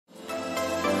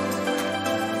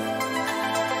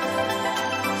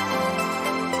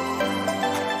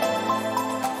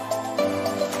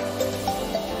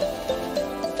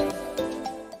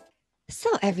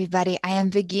everybody, I am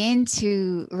beginning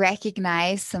to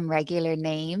recognize some regular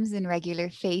names and regular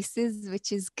faces,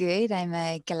 which is good.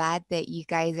 I'm glad that you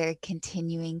guys are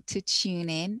continuing to tune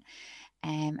in.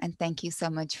 And thank you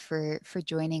so much for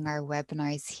joining our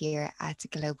webinars here at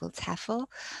Global TEFL.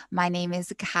 My name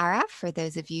is Cara, for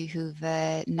those of you who've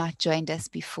not joined us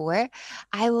before.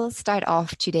 I will start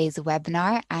off today's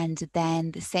webinar, and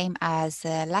then the same as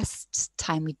last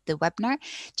time we did the webinar,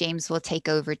 James will take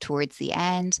over towards the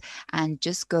end and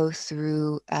just go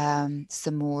through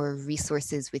some more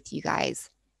resources with you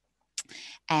guys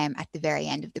at the very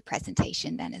end of the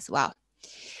presentation then as well.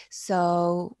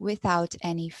 So without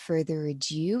any further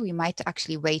ado, we might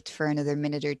actually wait for another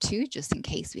minute or two, just in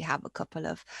case we have a couple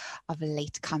of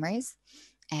latecomers.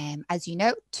 As you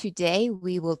know, today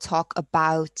we will talk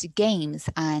about games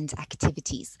and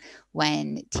activities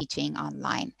when teaching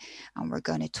online. And we're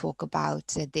going to talk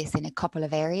about this in a couple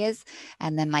of areas.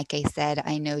 And then, like I said,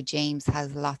 I know James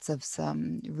has lots of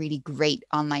some really great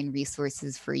online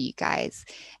resources for you guys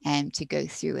to go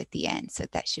through at the end. So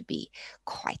that should be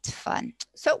quite fun.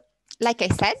 So, like I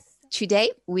said,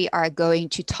 today we are going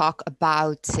to talk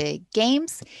about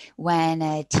games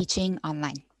when teaching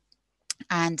online,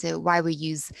 and why we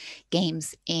use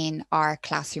games in our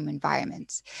classroom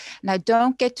environment. Now,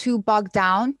 don't get too bogged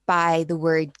down by the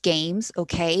word games,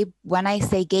 okay? When I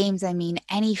say games, I mean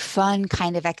any fun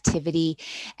kind of activity,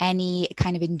 any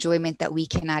kind of enjoyment that we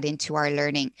can add into our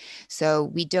learning. So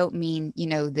we don't mean, you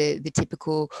know, the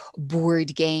typical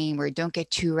board game, or don't get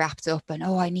too wrapped up and,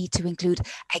 oh, I need to include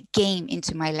a game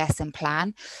into my lesson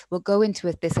plan. We'll go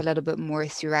into this a little bit more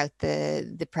throughout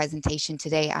the presentation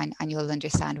today, and you'll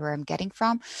understand where I'm getting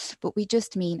from, but we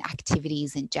just mean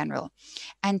activities in general.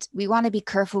 And we want to be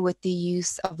careful with the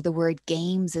use of the word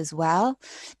games as well,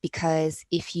 because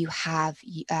if you have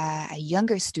a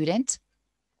younger student,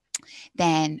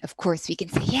 then of course we can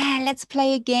say, yeah, let's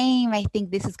play a game. I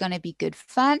think this is going to be good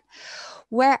fun.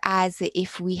 Whereas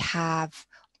if we have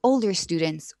older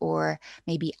students or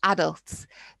maybe adults,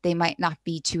 they might not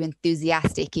be too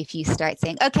enthusiastic if you start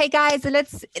saying, okay guys,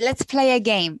 let's play a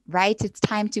game, right? It's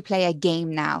time to play a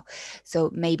game now.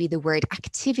 So maybe the word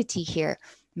activity here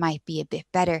might be a bit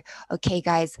better. Okay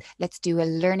guys, let's do a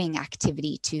learning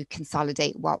activity to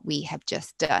consolidate what we have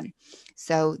just done.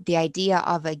 So the idea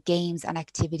of games and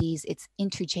activities, it's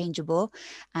interchangeable,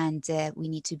 and we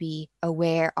need to be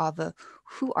aware of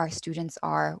who our students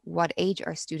are, what age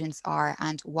our students are,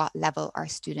 and what level our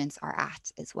students are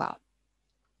at as well.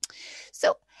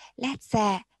 So let's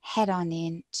head on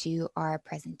into our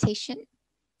presentation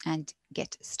and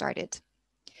get started.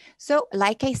 So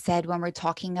like I said, when we're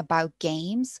talking about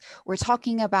games, we're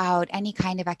talking about any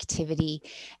kind of activity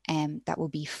that will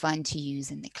be fun to use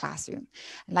in the classroom.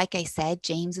 Like I said,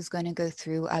 James is going to go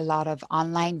through a lot of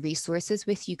online resources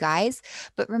with you guys,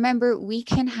 but remember, we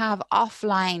can have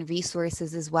offline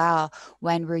resources as well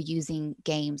when we're using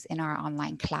games in our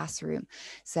online classroom.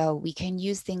 So we can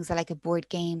use things like board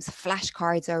games.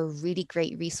 Flashcards are a really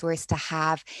great resource to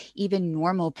have, even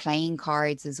normal playing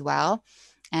cards as well.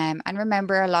 And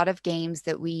remember, a lot of games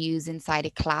that we use inside a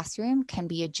classroom can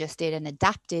be adjusted and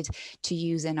adapted to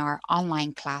use in our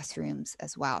online classrooms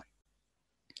as well.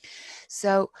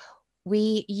 So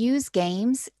we use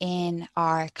games in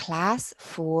our class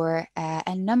for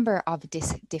a number of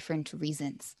different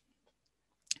reasons.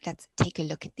 Let's take a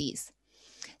look at these.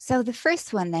 So the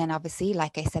first one then, obviously,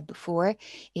 like I said before,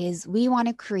 is we want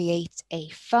to create a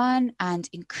fun and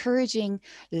encouraging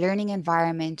learning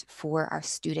environment for our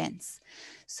students.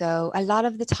 So a lot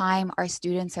of the time our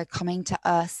students are coming to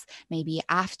us maybe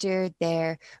after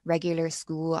their regular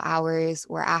school hours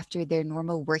or after their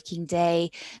normal working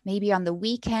day, maybe on the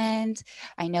weekend.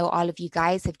 I know all of you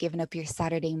guys have given up your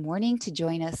Saturday morning to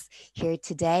join us here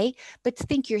today, but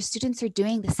think your students are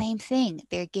doing the same thing.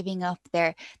 They're giving up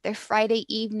their Friday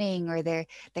evening or their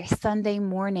Sunday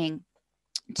morning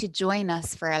to join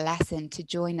us for a lesson, to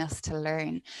join us to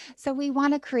learn. So we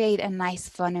want to create a nice,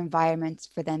 fun environment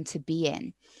for them to be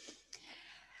in.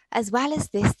 As well as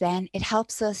this, then, it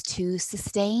helps us to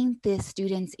sustain the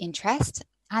students' interest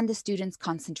and the students'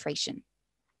 concentration.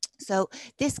 So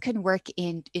this can work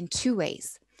in two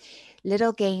ways.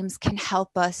 Little games can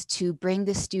help us to bring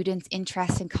the students'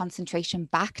 interest and concentration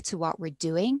back to what we're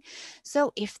doing.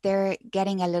 So if they're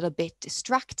getting a little bit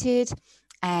distracted,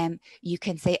 you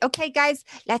can say, okay, guys,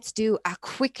 let's do a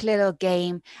quick little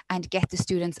game and get the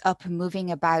students up and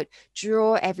moving about,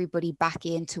 draw everybody back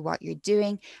into what you're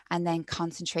doing, and then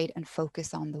concentrate and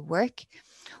focus on the work.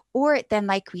 Or then,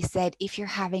 like we said, if you're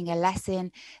having a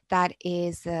lesson that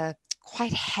is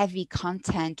quite heavy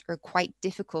content or quite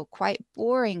difficult, quite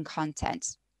boring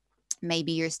content,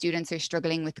 Maybe your students are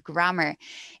struggling with grammar.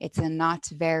 It's not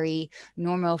very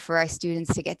normal for our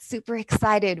students to get super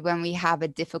excited when we have a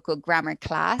difficult grammar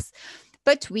class.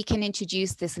 But we can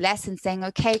introduce this lesson saying,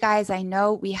 okay, guys, I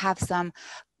know we have some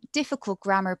difficult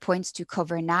grammar points to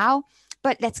cover now,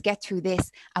 but let's get through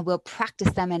this and we'll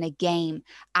practice them in a game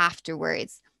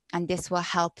afterwards. And this will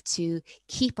help to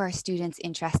keep our students'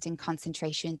 interest and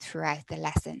concentration throughout the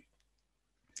lesson.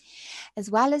 As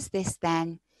well as this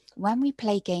then, when we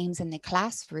play games in the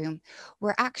classroom,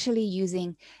 we're actually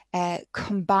using a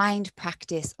combined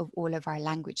practice of all of our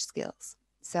language skills.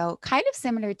 So kind of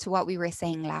similar to what we were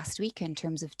saying last week in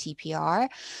terms of TPR,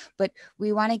 but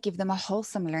we want to give them a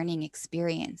wholesome learning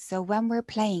experience. So when we're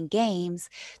playing games,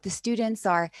 the students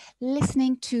are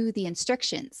listening to the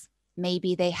instructions.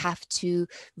 Maybe they have to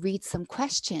read some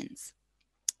questions.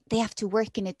 They have to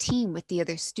work in a team with the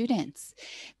other students.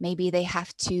 Maybe they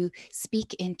have to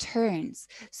speak in turns.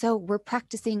 So we're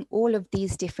practicing all of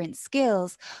these different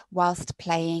skills whilst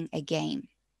playing a game.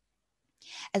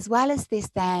 As well as this,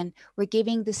 then, we're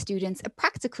giving the students a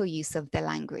practical use of the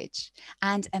language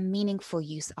and a meaningful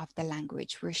use of the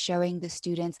language. We're showing the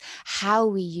students how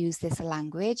we use this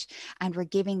language, and we're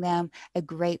giving them a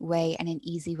great way and an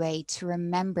easy way to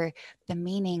remember the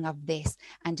meaning of this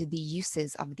and the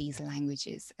uses of these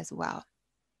languages as well,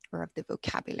 or of the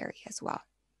vocabulary as well.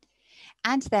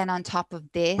 And then on top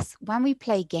of this, when we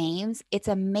play games, it's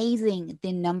amazing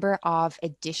the number of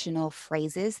additional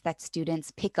phrases that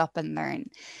students pick up and learn.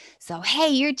 So, hey,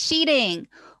 you're cheating,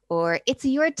 or it's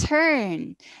your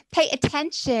turn. Pay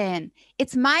attention.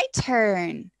 It's my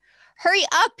turn. Hurry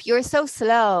up, you're so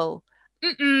slow.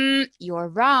 You're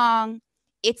wrong.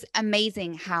 It's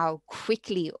amazing how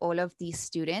quickly all of these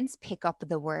students pick up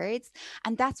the words.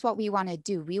 And that's what we want to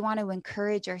do. We want to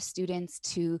encourage our students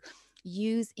to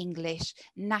use English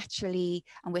naturally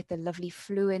and with a lovely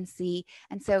fluency.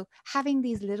 And so having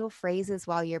these little phrases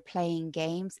while you're playing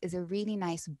games is a really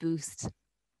nice boost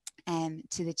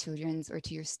to the children's or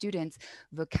to your students'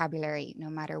 vocabulary, no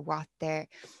matter what their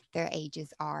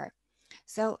ages are.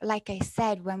 So like I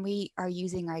said, when we are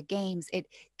using our games, it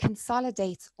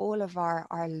consolidates all of our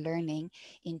learning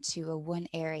into one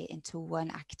area, into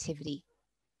one activity.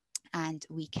 And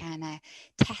we can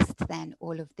test then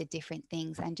all of the different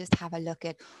things and just have a look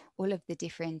at all of the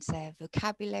different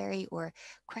vocabulary or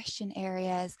question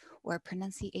areas or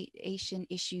pronunciation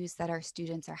issues that our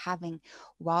students are having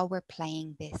while we're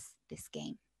playing this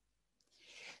game.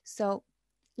 So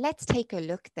let's take a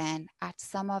look then at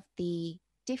some of the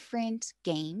different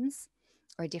games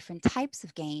or different types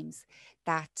of games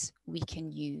that we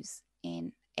can use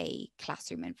in a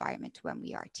classroom environment when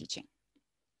we are teaching.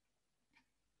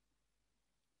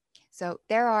 So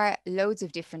there are loads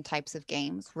of different types of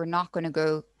games. We're not going to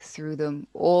go through them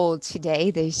all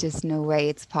today. There's just no way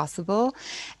it's possible.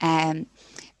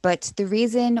 But the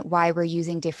reason why we're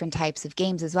using different types of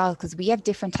games as well, because we have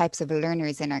different types of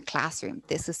learners in our classroom.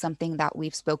 This is something that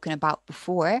we've spoken about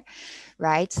before,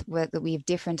 right? We have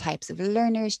different types of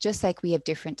learners, just like we have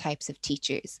different types of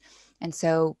teachers. And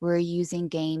so we're using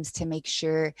games to make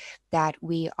sure that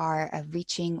we are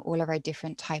reaching all of our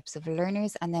different types of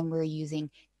learners. And then we're using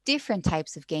different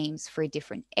types of games for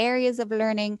different areas of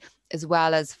learning, as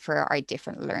well as for our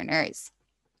different learners.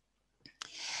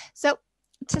 So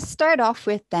to start off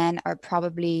with then are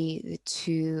probably the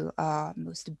two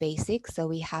most basic. So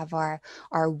we have our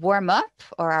warm up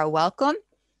or our welcome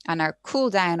and our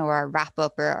cool down or our wrap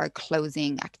up or our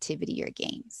closing activity or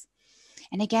games.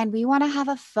 And again, we want to have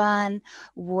a fun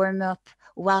warm up,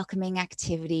 welcoming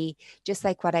activity, just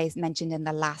like what I mentioned in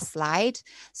the last slide,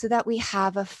 so that we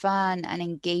have a fun and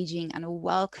engaging and a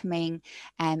welcoming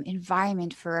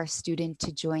environment for our student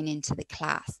to join into the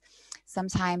class.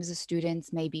 Sometimes the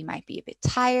students might be a bit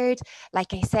tired.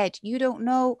 Like I said, you don't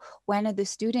know when the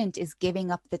student is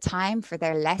giving up the time for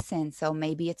their lesson. So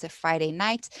maybe it's a Friday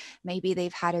night, maybe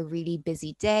they've had a really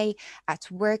busy day at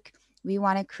work. We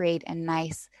want to create a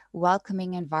nice,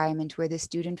 welcoming environment where the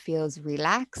student feels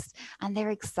relaxed and they're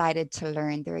excited to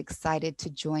learn. They're excited to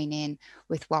join in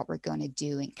with what we're going to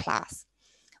do in class.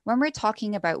 When we're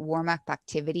talking about warm-up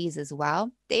activities as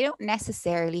well, they don't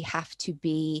necessarily have to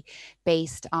be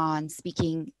based on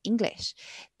speaking English.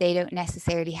 They don't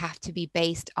necessarily have to be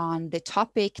based on the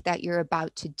topic that you're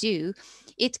about to do.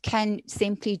 It can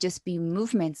simply just be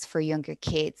movements for younger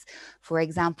kids. For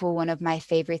example, one of my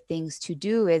favorite things to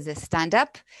do is a stand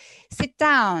up, sit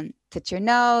down, touch your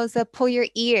nose, pull your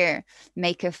ear,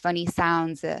 make a funny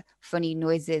sounds, funny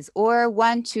noises, or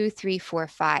 1, 2, 3, 4,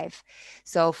 5.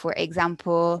 So for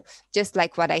example, just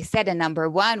like what I said, a number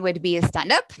 1 would be a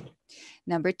stand up.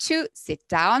 Number 2, sit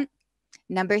down.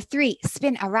 Number 3,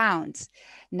 spin around.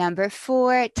 Number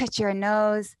 4, touch your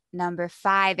nose. Number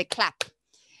 5, a clap.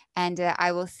 And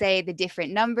I will say the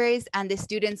different numbers, and the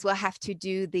students will have to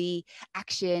do the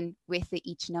action with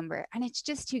each number. And it's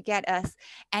just to get us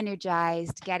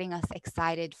energized, getting us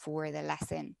excited for the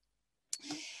lesson.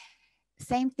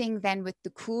 Same thing then with the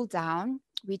cool down.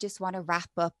 We just want to wrap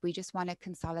up. We just want to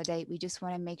consolidate. We just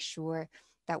want to make sure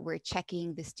that we're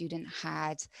checking the student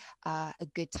had a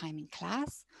good time in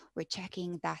class. We're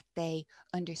checking that they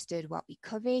understood what we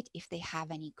covered, if they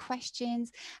have any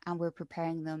questions, and we're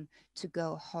preparing them to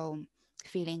go home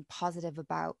feeling positive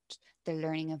about the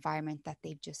learning environment that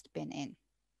they've just been in.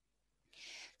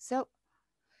 So,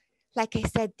 like I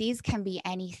said, these can be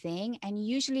anything. And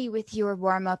usually with your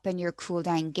warm up and your cool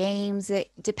down games,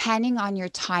 depending on your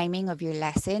timing of your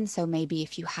lesson. So maybe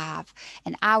if you have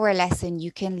an hour lesson,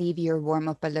 you can leave your warm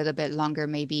up a little bit longer,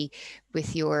 maybe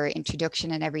with your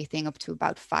introduction and everything up to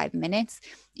about 5 minutes.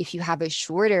 If you have a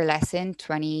shorter lesson,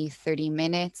 20, 30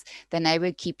 minutes, then I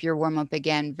would keep your warm up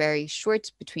again very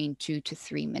short, between 2 to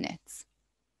 3 minutes.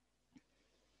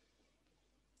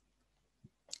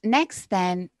 Next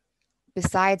then,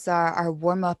 besides our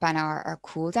warm-up and our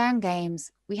cool-down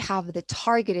games, we have the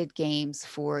targeted games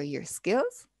for your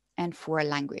skills and for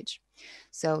language.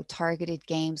 So targeted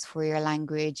games for your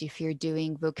language, if you're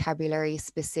doing vocabulary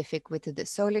specific with the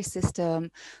solar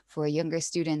system, for younger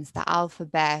students, the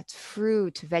alphabet,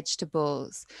 fruit,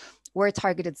 vegetables, or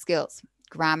targeted skills,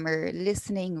 grammar,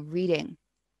 listening, reading.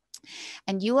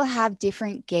 And you will have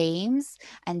different games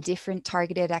and different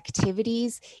targeted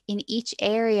activities in each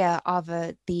area of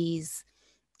these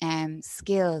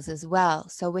skills as well.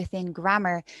 So within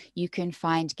grammar, you can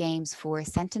find games for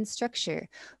sentence structure,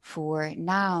 for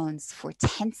nouns, for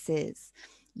tenses.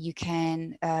 You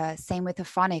can, same with the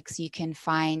phonics, you can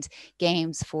find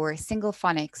games for single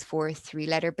phonics, for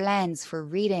 3-letter blends, for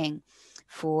reading,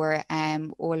 for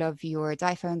all of your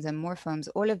diphones and morphomes,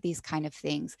 all of these kind of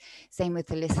things. Same with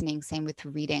the listening, same with the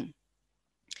reading.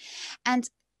 And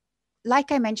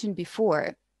like I mentioned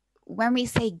before, when we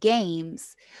say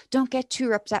games, don't get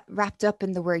too wrapped up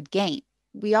in the word game.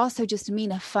 We also just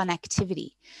mean a fun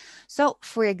activity. So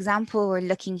for example, we're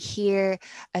looking here,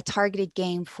 a targeted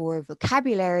game for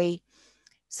vocabulary,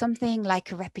 something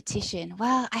like a repetition.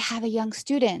 Well, I have a young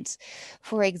student.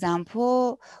 For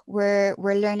example, we're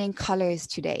learning colors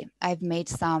today. I've made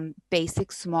some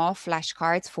basic small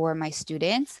flashcards for my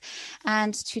students.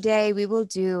 And today we will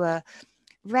do a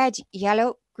red,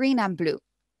 yellow, green, and blue.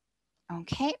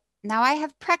 Okay. Now I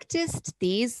have practiced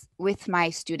these with my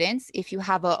students. If you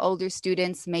have older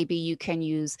students, maybe you can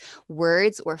use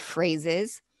words or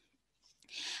phrases.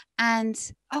 And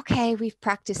okay, we've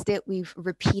practiced it. We've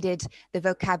repeated the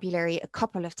vocabulary a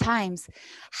couple of times.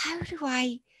 How do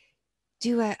I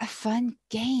do a fun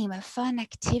game, a fun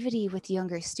activity with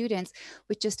younger students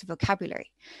with just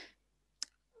vocabulary?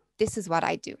 This is what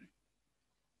I do.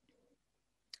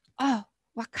 Oh,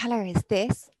 what color is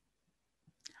this?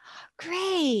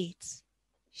 Great.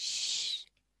 Shh,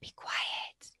 be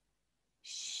quiet.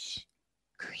 Shh,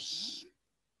 green.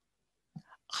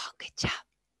 Oh, good job.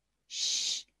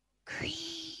 Shh,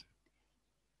 green.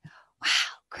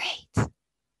 Wow, great.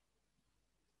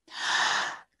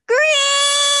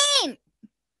 Green.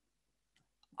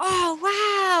 Oh,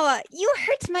 wow. You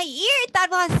hurt my ear. That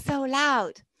was so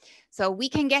loud. So we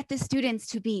can get the students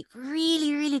to be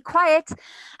really, really quiet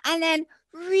and then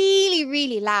really,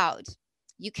 really loud.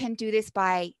 You can do this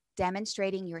by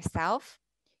demonstrating yourself.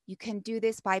 You can do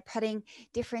this by putting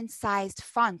different sized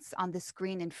fonts on the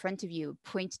screen in front of you.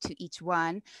 Point to each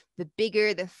one. The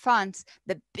bigger the font,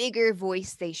 the bigger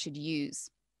voice they should use.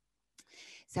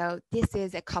 So this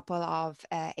is a couple of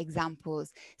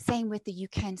examples. Same with you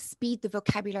can speed the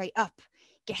vocabulary up.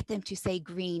 Get them to say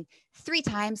green 3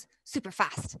 times super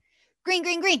fast. Green,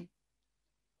 green, green.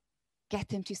 Get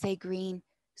them to say green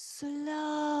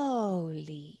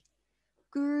slowly.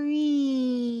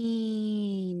 Green.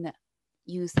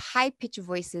 Use high-pitched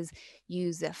voices,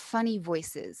 use funny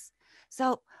voices.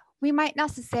 So we might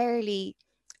not necessarily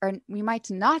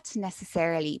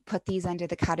put these under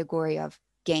the category of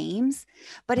games,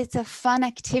 but it's a fun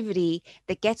activity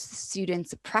that gets the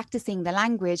students practicing the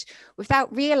language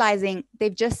without realizing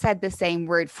they've just said the same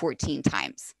word 14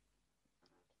 times.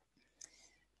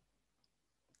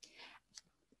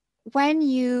 When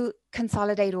you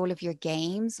consolidate all of your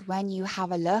games, when you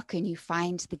have a look and you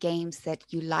find the games that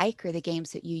you like or the games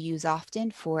that you use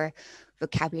often for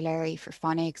vocabulary, for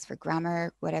phonics, for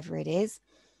grammar, whatever it is,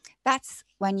 that's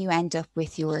when you end up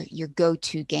with your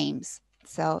go-to games.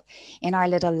 So in our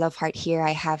little love heart here,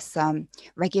 I have some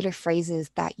regular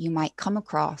phrases that you might come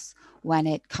across when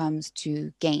it comes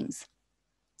to games.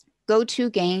 Go-to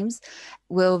games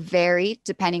will vary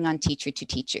depending on teacher to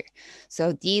teacher. So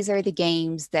these are the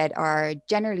games that are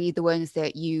generally the ones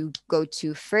that you go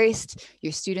to first.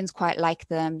 Your students quite like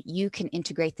them. You can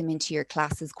integrate them into your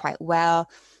classes quite well.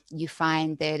 You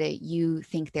find that you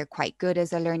think they're quite good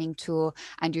as a learning tool,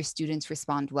 and your students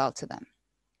respond well to them.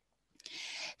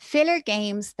 Filler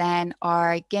games then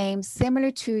are games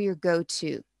similar to your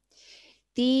go-to.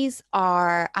 These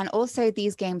are, and also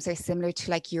these games are similar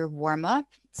to like your warm-up.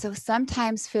 So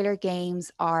sometimes filler games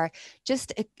are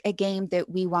just a game that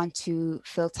we want to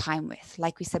fill time with.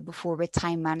 Like we said before, with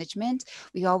time management,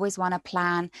 we always want to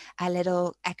plan a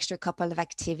little extra couple of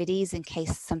activities in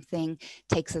case something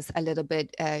takes us a little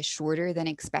bit shorter than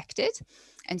expected.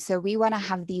 And so we want to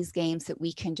have these games that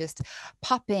we can just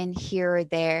pop in here or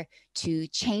there to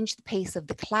change the pace of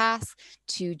the class,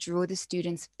 to draw the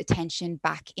students' attention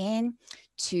back in,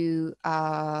 to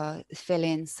fill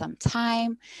in some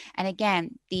time. And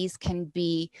again, these can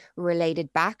be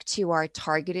related back to our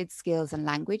targeted skills and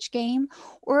language game,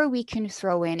 or we can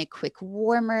throw in a quick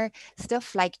warmer,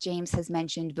 stuff like James has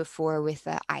mentioned before with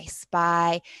I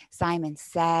Spy, Simon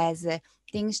Says,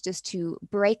 things just to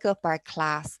break up our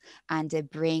class and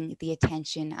bring the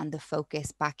attention and the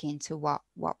focus back into what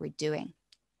we're doing.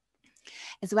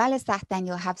 As well as that, then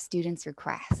you'll have students'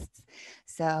 requests.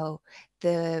 So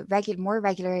the more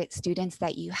regular students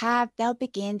that you have, they'll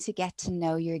begin to get to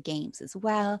know your games as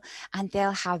well, and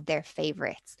they'll have their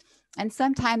favorites. And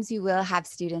sometimes you will have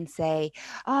students say,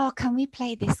 oh, can we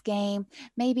play this game?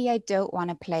 Maybe I don't want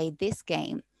to play this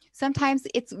game. Sometimes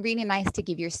it's really nice to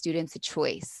give your students a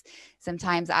choice.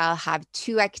 Sometimes I'll have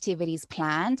 2 activities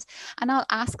planned and I'll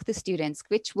ask the students,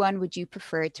 which one would you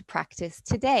prefer to practice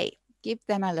today? Give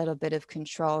them a little bit of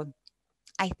control.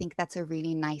 I think that's a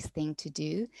really nice thing to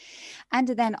do. And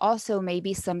then also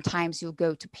maybe sometimes you'll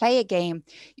go to play a game.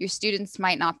 Your students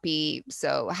might not be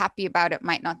so happy about it,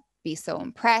 might not be so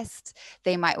impressed.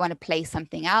 They might want to play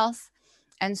something else.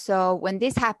 And so when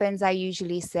this happens, I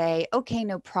usually say, okay,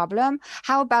 no problem.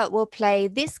 How about we'll play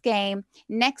this game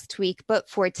next week, but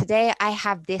for today, I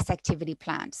have this activity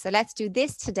planned. So let's do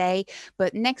this today,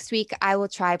 but next week I will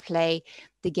try play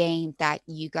the game that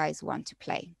you guys want to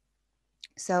play.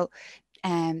 So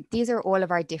these are all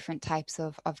of our different types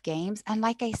of games. And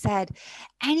like I said,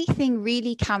 anything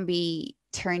really can be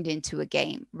turned into a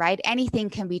game, right? Anything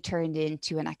can be turned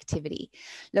into an activity.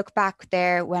 Look back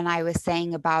there when I was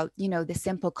saying about, the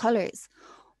simple colors.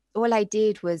 All I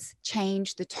did was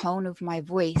change the tone of my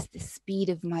voice, the speed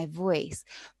of my voice.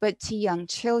 But to young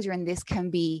children, this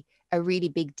can be a really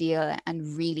big deal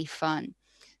and really fun.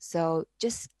 So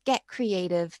just get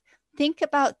creative. Think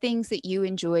about things that you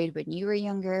enjoyed when you were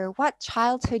younger. What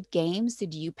childhood games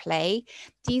did you play?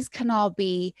 These can all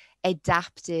be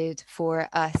adapted for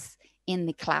us in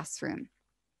the classroom.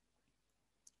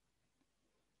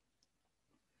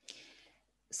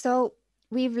 So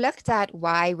we've looked at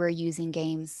why we're using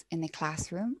games in the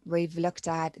classroom. We've looked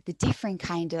at the different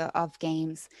kind of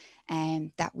games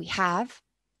that we have.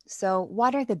 So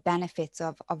what are the benefits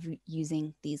of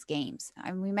using these games?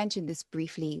 And we mentioned this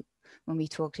briefly when we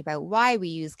talked about why we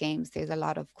use games. There's a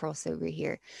lot of crossover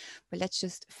here, but let's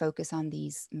just focus on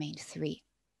these main 3.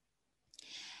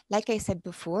 Like I said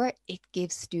before, it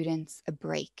gives students a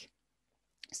break.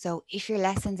 So if your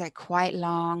lessons are quite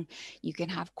long, you can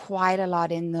have quite a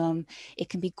lot in them. It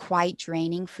can be quite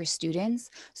draining for students.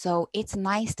 So it's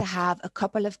nice to have a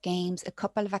couple of games, a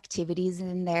couple of activities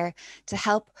in there to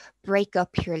help break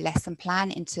up your lesson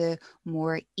plan into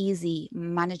more easy,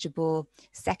 manageable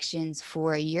sections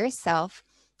for yourself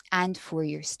and for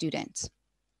your student.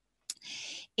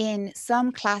 In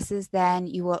some classes, then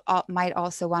you might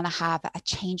also want to have a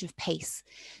change of pace.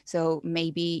 So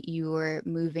maybe you're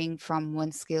moving from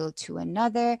one skill to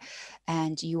another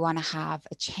and you want to have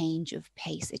a change of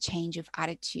pace, a change of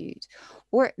attitude.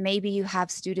 Or maybe you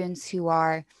have students who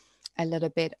are a little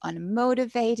bit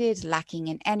unmotivated, lacking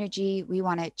in energy. We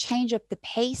want to change up the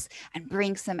pace and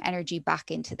bring some energy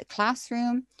back into the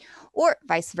classroom. Or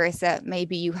vice versa,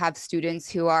 maybe you have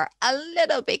students who are a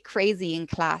little bit crazy in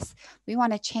class. We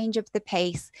want to change up the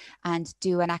pace and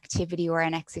do an activity or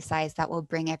an exercise that will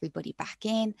bring everybody back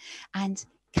in and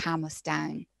calm us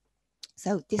down.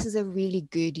 So this is a really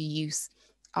good use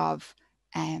of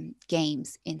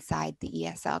games inside the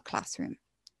ESL classroom.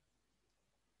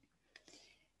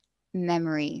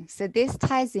 Memory. So this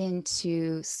ties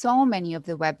into so many of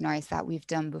the webinars that we've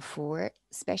done before,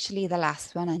 especially the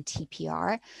last one on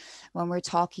TPR, when we're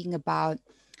talking about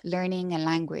learning a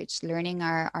language, learning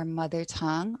our mother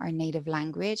tongue, our native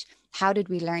language. How did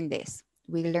we learn this?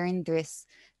 We learned this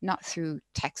not through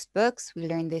textbooks. We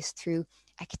learned this through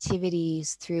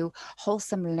activities, through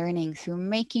wholesome learning, through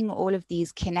making all of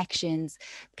these connections,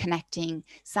 connecting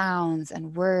sounds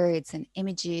and words and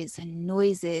images and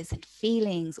noises and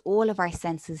feelings, all of our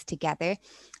senses together.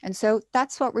 And so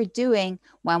that's what we're doing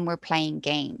when we're playing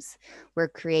games. We're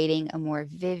creating a more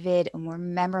vivid, a more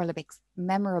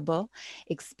memorable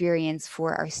experience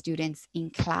for our students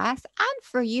in class and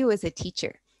for you as a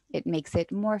teacher. It makes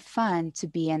it more fun to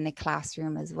be in the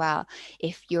classroom as well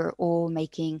if you're all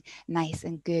making nice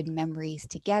and good memories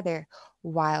together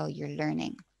while you're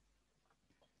learning.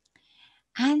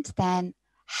 And then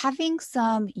having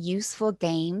some useful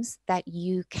games that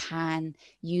you can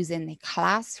use in the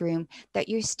classroom that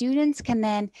your students can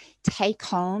then take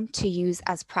home to use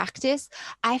as practice,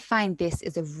 I find this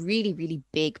is a really, really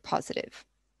big positive.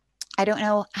 I don't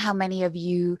know how many of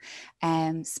you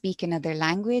speak another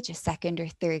language, a second or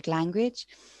third language.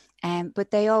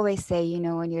 But they always say, you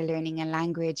know, when you're learning a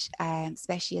language,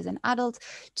 especially as an adult,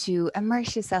 to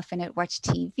immerse yourself in it, watch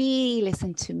TV,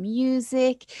 listen to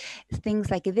music, things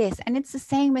like this. And it's the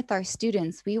same with our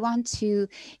students. We want to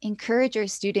encourage our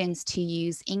students to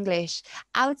use English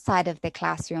outside of the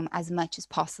classroom as much as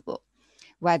possible,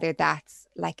 whether that's,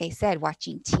 like I said,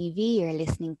 watching TV or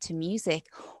listening to music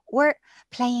or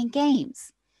playing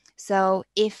games. So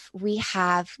if we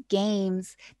have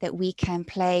games that we can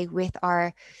play with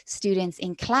our students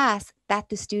in class that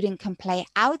the student can play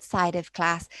outside of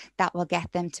class that will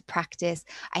get them to practice,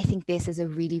 I think this is a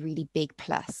really, really big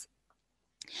plus.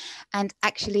 And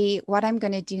actually, what I'm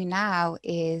going to do now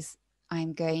is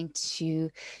I'm going to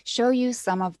show you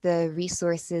some of the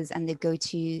resources and the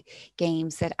go-to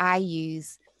games that I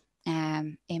use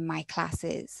in my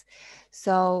classes.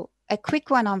 So a quick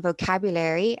one on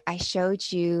vocabulary. I showed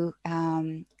you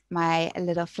my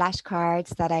little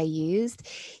flashcards that I used.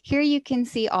 Here you can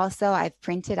see also I've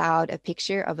printed out a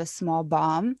picture of a small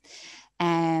bomb.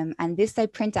 And this I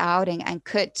print out and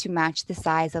cut to match the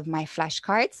size of my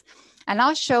flashcards. And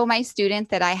I'll show my student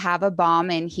that I have a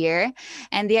bomb in here.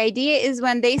 And the idea is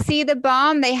when they see the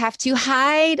bomb, they have to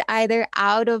hide either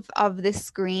out of the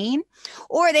screen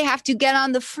or they have to get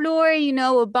on the floor. You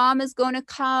know, a bomb is going to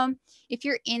come. If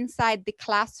you're inside the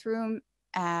classroom,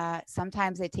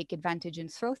 sometimes I take advantage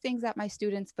and throw things at my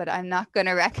students, but I'm not going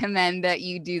to recommend that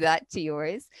you do that to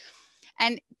yours.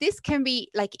 And this can be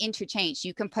like interchanged.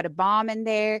 You can put a bomb in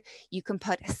there. You can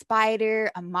put a spider,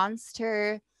 a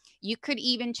monster. You could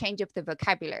even change up the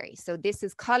vocabulary. So this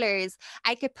is colors.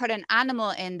 I could put an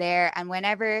animal in there, and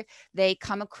whenever they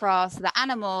come across the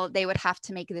animal, they would have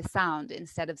to make the sound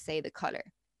instead of say the color.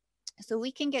 So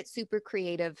we can get super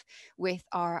creative with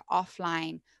our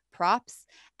offline props,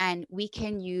 and we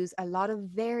can use a lot of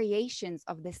variations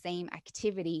of the same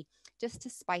activity just to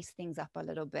spice things up a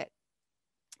little bit.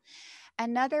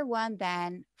 Another one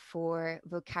then for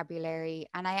vocabulary,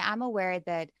 and I am aware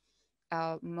that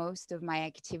most of my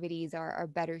activities are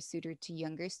better suited to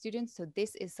younger students. So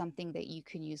this is something that you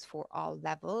can use for all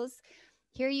levels.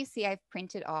 Here you see I've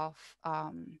printed off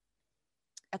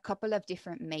a couple of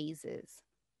different mazes.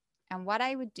 And what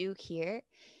I would do here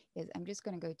is I'm just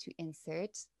going to go to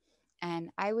insert and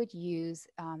I would use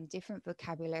different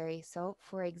vocabulary. So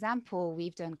for example,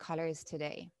 we've done colors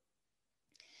today.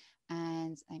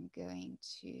 And I'm going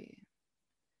to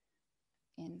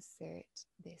insert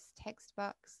this text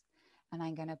box and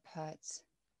I'm going to put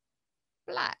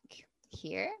black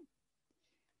here.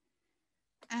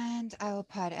 And I will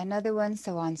put another one,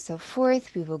 so on and so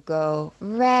forth. We will go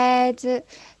red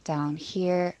down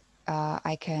here.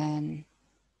 I can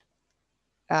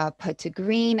put to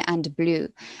green and blue.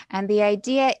 And the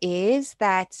idea is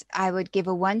that I would give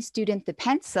one student the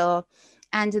pencil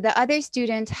and the other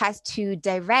student has to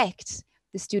direct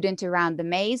the student around the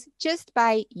maze just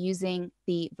by using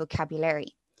the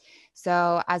vocabulary.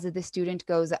 So as the student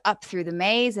goes up through the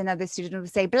maze, another student will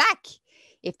say black.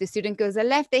 If the student goes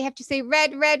left, they have to say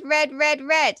red, red, red, red,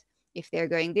 red. If they're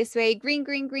going this way, green,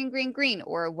 green, green, green, green,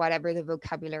 or whatever the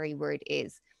vocabulary word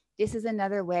is. This is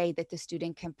another way that the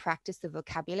student can practice the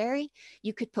vocabulary.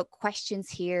 You could put questions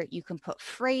here. You can put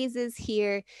phrases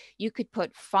here. You could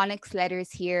put phonics letters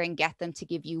here and get them to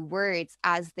give you words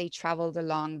as they traveled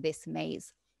along this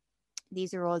maze.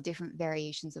 These are all different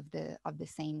variations of the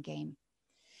same game.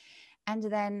 And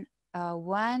then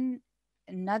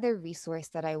another resource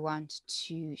that I want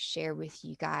to share with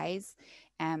you guys,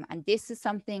 and this is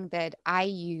something that I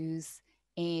use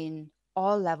in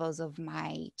all levels of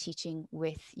my teaching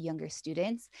with younger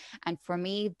students. And for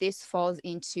me, this falls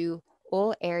into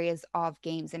all areas of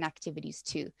games and activities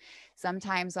too.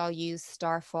 Sometimes I'll use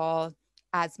Starfall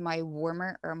as my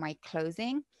warmer or my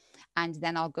closing. And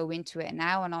then I'll go into it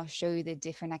now and I'll show you the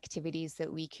different activities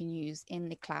that we can use in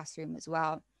the classroom as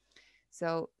well.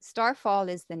 So Starfall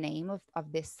is the name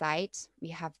of this site. We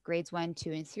have grades 1,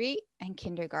 2, and 3, and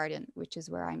kindergarten, which is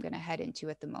where I'm going to head into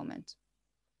at the moment.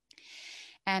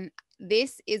 And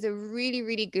this is a really,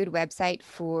 really good website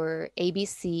for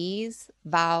ABCs,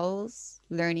 vowels,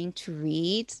 learning to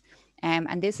read.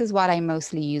 And this is what I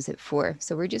mostly use it for.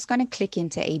 So we're just going to click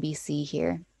into ABC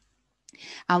here.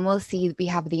 And we'll see we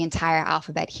have the entire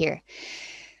alphabet here.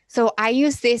 So I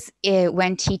use this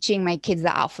when teaching my kids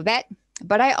the alphabet,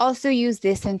 but I also use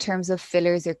this in terms of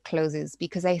fillers or closes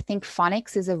because I think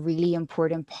phonics is a really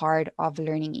important part of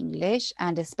learning English,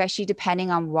 and especially depending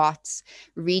on what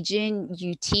region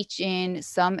you teach in,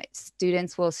 some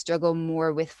students will struggle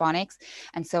more with phonics.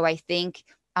 And so I think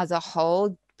as a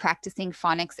whole, practicing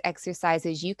phonics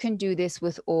exercises, you can do this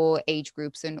with all age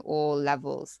groups and all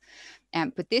levels.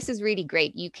 But this is really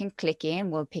great. You can click in,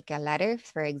 we'll pick a letter.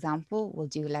 For example, we'll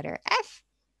do letter F.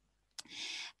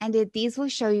 And these will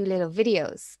show you little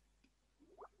videos.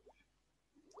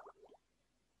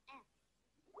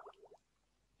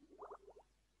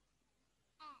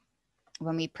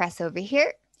 When we press over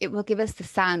here, it will give us the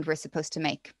sound we're supposed to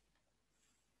make.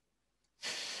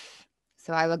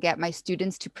 So I will get my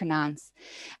students to pronounce.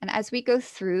 And as we go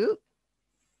through,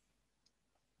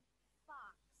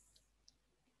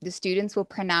 the students will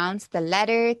pronounce the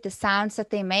letter, the sounds that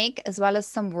they make, as well as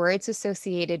some words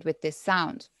associated with this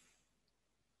sound.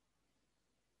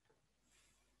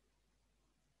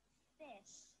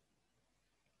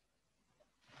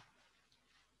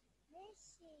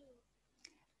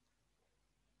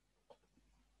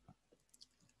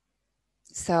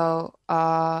 So,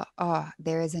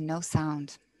 there is a no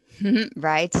sound,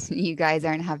 right? You guys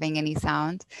aren't having any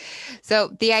sound.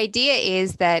 So the idea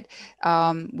is that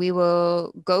we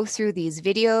will go through these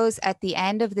videos. At the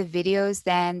end of the videos,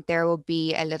 then there will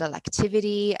be a little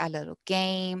activity, a little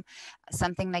game,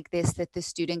 something like this that the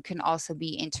student can also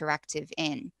be interactive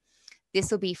in. This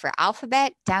will be for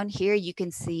alphabet. Down here, you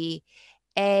can see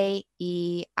A,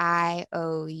 E, I,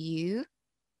 O, U.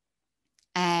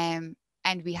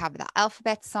 And we have the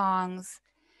alphabet songs,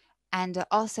 and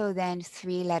also then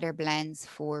 3-letter blends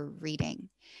for reading.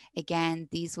 Again,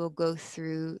 these will go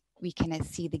through, we can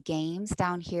see the games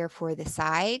down here for the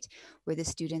side where the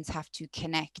students have to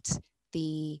connect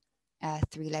the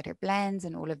 3-letter blends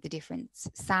and all of the different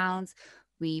sounds.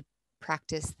 We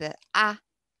practice the A,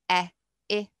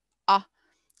 E, I,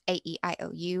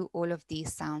 A-E-I-O-U, all of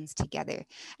these sounds together.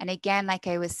 And again, like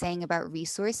I was saying about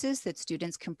resources that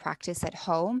students can practice at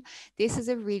home, this is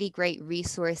a really great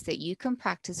resource that you can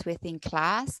practice with in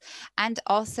class. And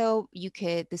also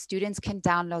the students can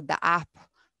download the app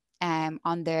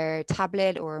on their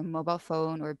tablet or mobile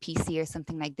phone or PC or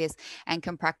something like this, and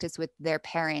can practice with their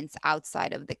parents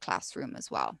outside of the classroom as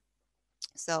well.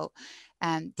 So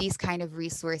these kind of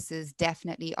resources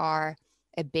definitely are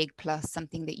a big plus,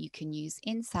 something that you can use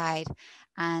inside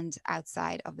and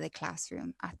outside of the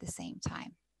classroom at the same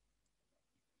time.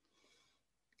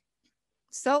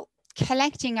 So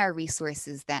collecting our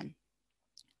resources then.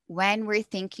 When we're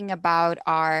thinking about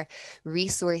our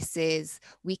resources,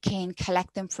 we can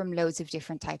collect them from loads of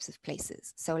different types of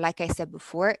places. So like I said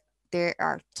before, there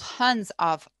are tons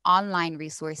of online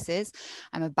resources.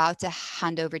 I'm about to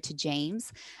hand over to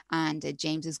James, and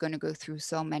James is going to go through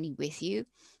so many with you.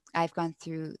 I've gone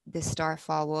through the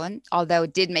Starfall one, although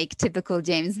it did make typical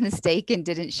James mistake and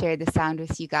didn't share the sound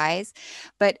with you guys.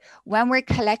 But when we're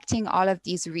collecting all of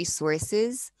these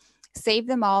resources, save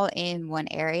them all in one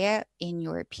area in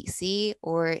your PC,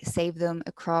 or save them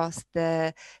across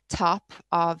the top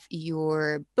of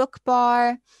your book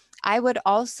bar. I would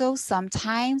also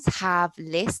sometimes have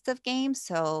lists of games.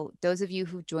 So those of you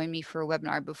who joined me for a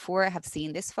webinar before have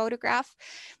seen this photograph.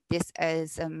 This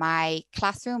is my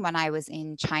classroom when I was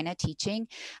in China teaching,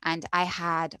 and I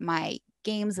had my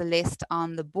games list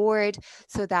on the board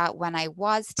so that when I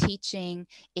was teaching,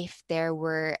 if there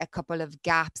were a couple of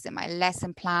gaps in my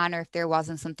lesson plan, or if there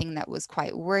wasn't something that was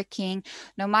quite working,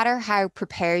 no matter how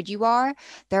prepared you are,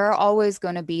 there are always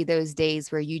going to be those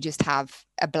days where you just have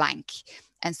a blank.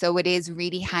 And so it is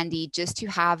really handy just to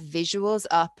have visuals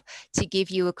up to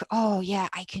give you oh yeah,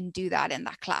 I can do that in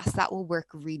that class. That will work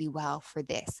really well for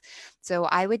this. So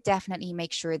I would definitely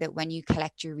make sure that when you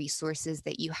collect your resources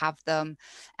that you have them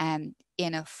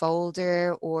in a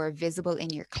folder or visible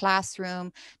in your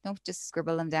classroom. Don't just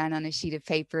scribble them down on a sheet of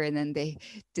paper and then they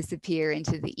disappear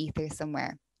into the ether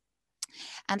somewhere.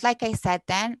 And like I said,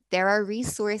 then there are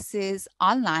resources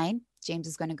online. James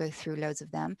is going to go through loads of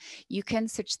them. You can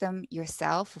search them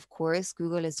yourself, of course.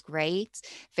 Google is great.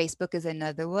 Facebook is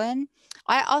another one.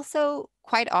 I also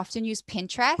quite often use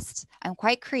Pinterest. I'm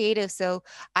quite creative, so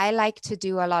I like to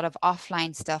do a lot of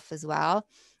offline stuff as well.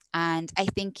 And I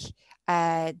think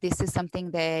this is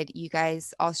something that you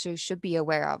guys also should be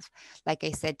aware of. Like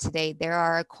I said today, there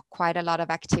are quite a lot of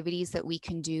activities that we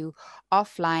can do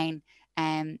offline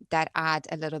that add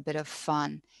a little bit of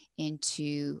fun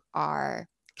into our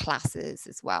classes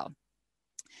as well.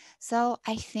 So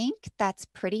I think that's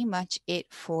pretty much it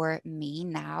for me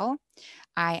now.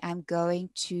 I am going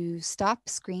to stop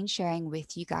screen sharing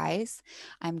with you guys.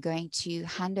 I'm going to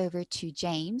hand over to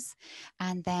James,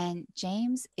 and then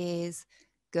James is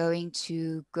going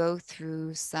to go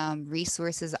through some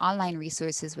resources, online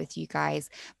resources with you guys,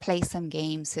 play some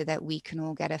games so that we can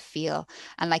all get a feel.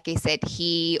 And like I said,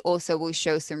 he also will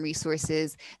show some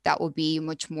resources that will be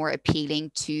much more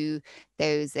appealing to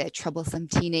those troublesome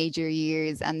teenager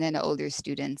years and then older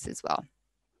students as well.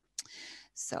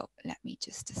 So let me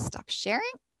just stop sharing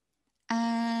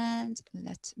and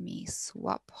let me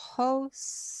swap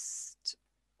host.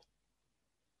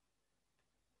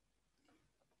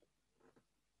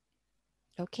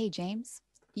 Okay, James,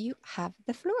 you have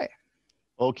the floor.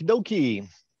 Okie dokie.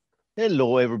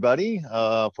 Hello, everybody.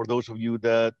 For those of you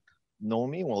that know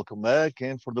me, welcome back.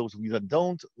 And for those of you that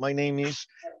don't, my name is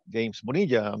James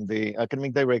Bonilla. I'm the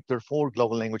Academic Director for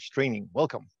Global Language Training.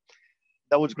 Welcome.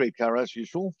 That was great, Cara, as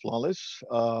usual, flawless.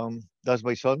 That's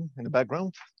my son in the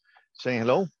background saying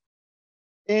hello.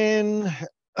 And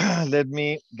let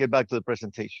me get back to the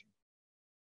presentation.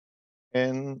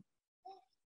 And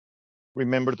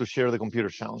remember to share the computer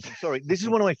sound. Sorry, this is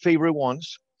one of my favorite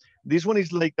ones. This one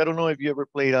is like, I don't know if you ever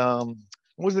played,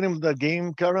 what's the name of that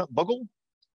game, Cara? Buggle?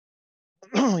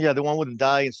 Yeah, the one with the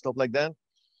die and stuff like that.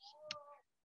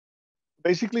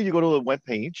 Basically, you go to the web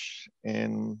page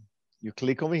and you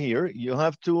click over here. You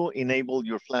have to enable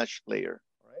your Flash player,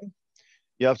 right?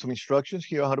 You have some instructions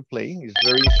here how to play. It's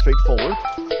very straightforward.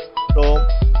 So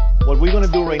what we're gonna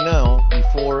do right now,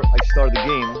 before I start the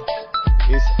game,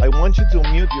 is I want you to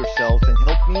mute yourself and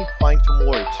help me find some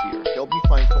words here. Help me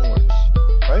find some words,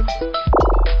 right?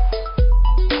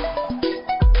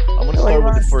 I'm gonna start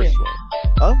with the first one.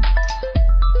 Huh?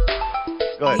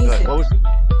 Go ahead, go ahead. What was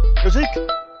music?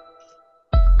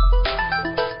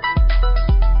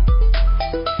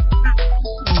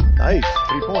 Nice,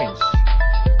 3 points.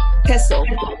 TEFL.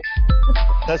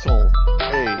 TEFL.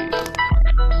 Hey.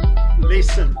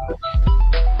 Listen.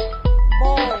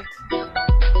 Bold.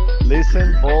 Listen,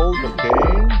 bold, okay.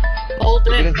 Bold.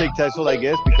 You didn't take TEFL, I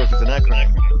guess, because it's an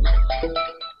acronym.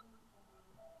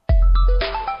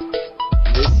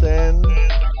 Listen,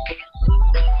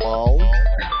 bold,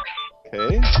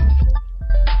 okay.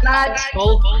 Large.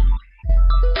 Bold.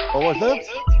 What was that?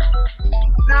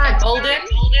 Large. Golden.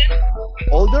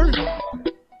 Older?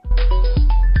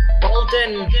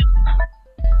 Golden.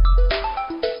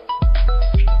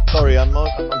 Sorry, I'm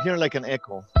hearing like an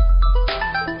echo.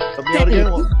 Help me out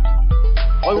again.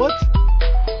 What?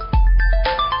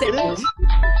 Didn't?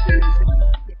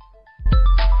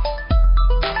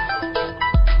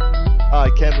 I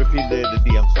can't repeat the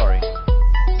D, I'm sorry.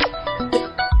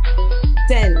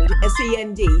 Send.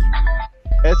 S-E-N-D.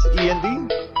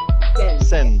 S-E-N-D? Send.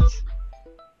 Send.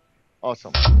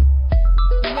 Awesome.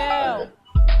 No.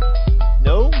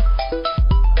 No?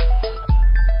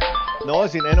 No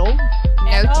as in N-O?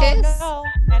 Notice? No.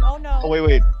 And oh no. Oh,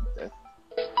 wait.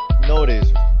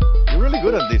 Notice. You're really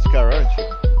good at this, Cara, aren't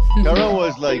you? Cara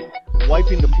was like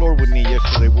wiping the floor with me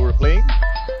yesterday. We were playing,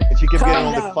 and she kept getting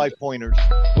all the 5-pointers.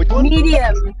 Which one?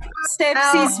 Medium.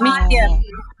 Sepsis medium.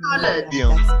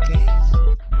 Medium.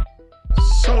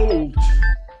 Sold.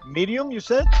 Medium, you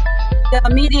said? Yeah,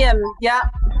 medium. Yeah.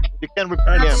 You can repeat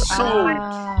again. Sold.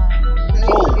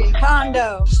 Sold.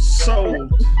 Condo.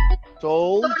 Sold.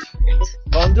 Sold.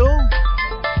 Bundle.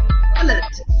 Bullet.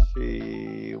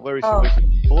 See, where is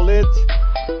it? Bullet.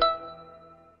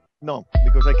 No,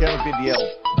 because I can't repeat the L.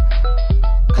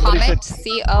 Comet,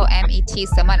 C-O-M-E-T.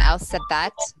 Someone else said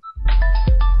that.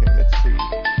 Okay, let's see.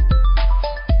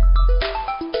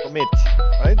 Commit,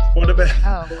 right? What about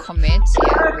Commit,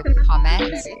 yeah, with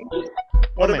comment.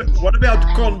 what about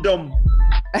condom?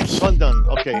 Condom,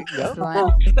 okay, yeah.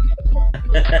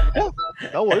 Yeah,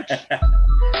 that works.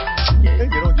 Okay, you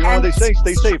know what they say,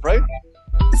 stay safe, right?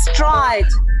 Stride.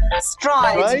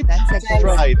 Stride. Right? That's a good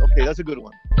Stride, okay, that's a good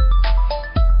one.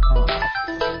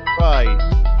 Stride.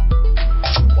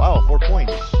 Wow, 4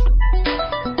 points.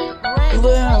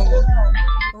 Bloom.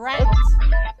 Rent.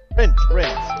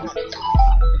 Rent.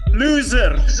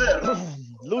 Loser.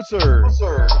 Loser.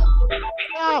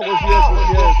 Ah, was yes.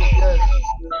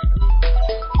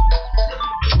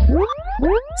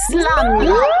 Slum.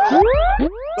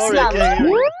 Sorry, I can't hear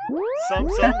you. Some.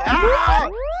 Ah!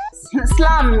 Slum. It's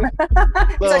Slum,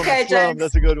 okay, slum, James.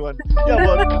 that's a good one. Yeah,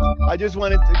 but I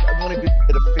wanted to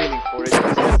get a feeling for it.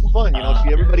 fun, you know,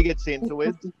 see everybody gets into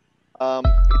it. It's a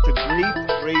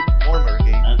great warmer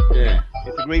game. Okay.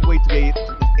 It's a great way to get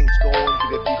things going, to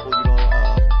get people, you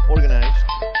know, organized.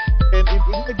 And it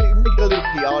might get a little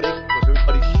chaotic because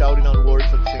everybody's shouting out words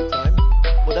at the same time,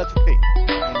 but that's okay. I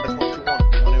mean, that's what you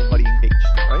want. You want everybody engaged,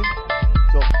 right?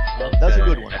 So that's a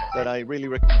good one that I really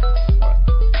recommend. All right,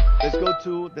 let's go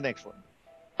to the next one.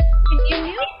 Can you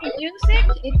mute the music?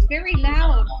 It's very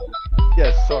loud.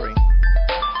 Yes, sorry.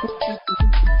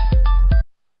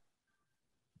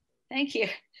 Thank you.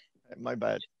 My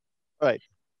bad. All right.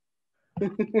 All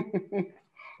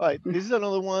right. This is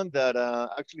another one that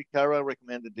actually Kara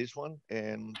recommended this one,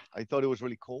 and I thought it was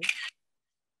really cool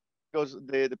because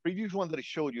the previous one that I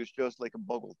showed you is just like a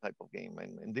Boggle type of game,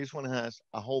 and this one has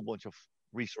a whole bunch of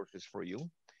resources for you.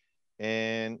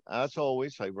 And as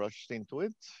always, I rushed into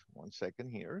it. 1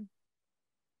 second here,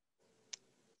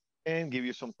 and give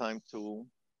you some time to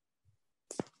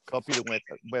copy the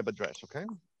web address. Okay.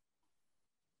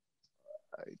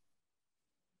 All right.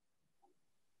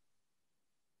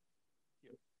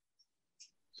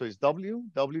 So it's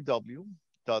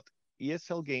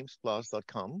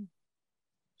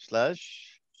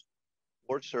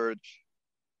www.eslgamesplus.com/word search.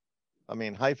 I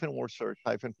mean, hyphen word search,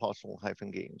 hyphen puzzle,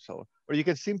 hyphen game. So, or you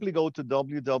can simply go to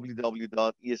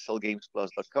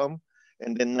www.eslgamesplus.com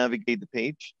and then navigate the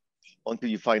page until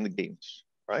you find the games,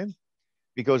 right?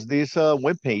 Because this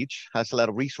web page has a lot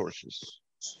of resources,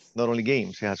 not only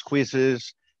games. It has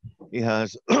quizzes, it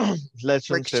has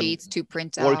lessons, Worksheets to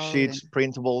print out. worksheets,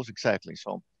 printables, exactly.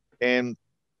 So, and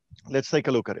let's take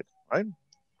a look at it, right?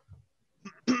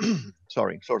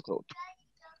 Sorry, sore throat.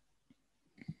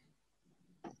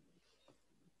 Right,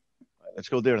 let's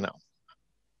go there now.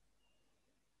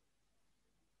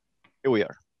 Here we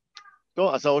are. So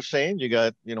as I was saying, you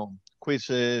got, you know,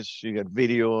 quizzes, you got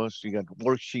videos, you got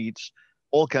worksheets,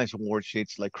 all kinds of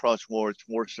worksheets like crosswords,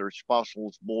 word search,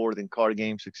 puzzles, board and card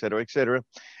games, et cetera, et cetera.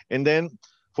 And then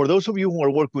for those of you who are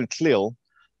working with CLIL,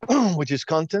 which is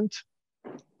content,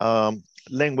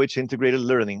 language integrated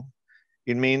learning,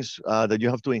 it means that you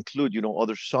have to include, you know,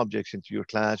 other subjects into your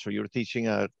class, or you're teaching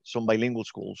at some bilingual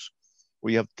schools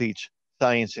where you have to teach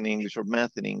science in English or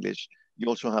math in English. You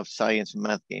also have science and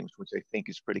math games, which I think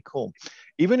is pretty cool.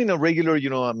 Even in a regular, you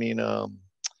know, I mean,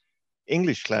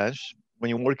 English class, when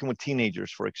you're working with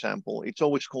teenagers, for example, it's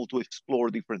always cool to explore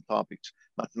different topics,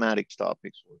 mathematics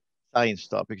topics, or science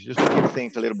topics, just to keep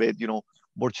things a little bit, you know,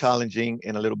 more challenging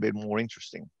and a little bit more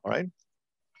interesting. All right.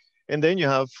 And then you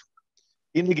have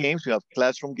in the games, you have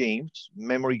classroom games,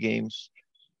 memory games,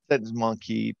 sentence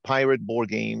monkey, pirate board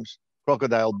games,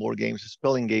 crocodile board games,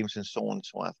 spelling games, and so on and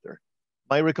so after.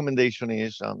 My recommendation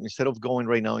is instead of going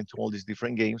right now into all these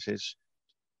different games, is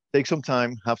take some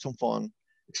time, have some fun,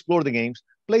 explore the games,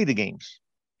 play the games.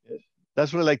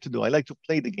 That's what I like to do. I like to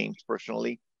play the games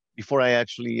personally before I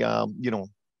actually, you know,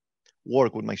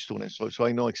 work with my students. So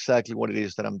I know exactly what it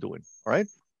is that I'm doing. All right.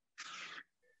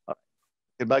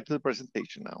 Get back to the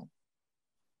presentation now.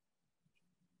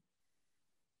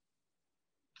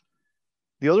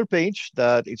 The other page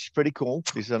that it's pretty cool,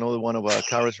 this is another one of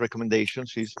Kara's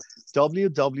recommendations, is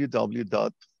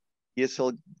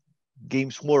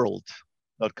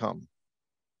www.eslgamesworld.com.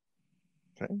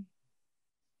 Okay.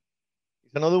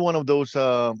 It's another one of those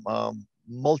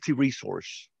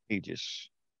multi-resource pages.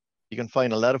 You can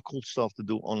find a lot of cool stuff to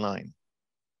do online.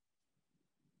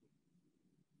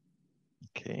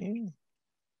 Okay.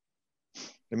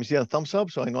 Let me see a thumbs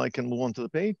up so I know I can move on to the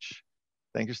page.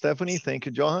 Thank you, Stephanie. Thank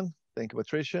you, Johan. Thank you,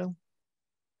 Patricia.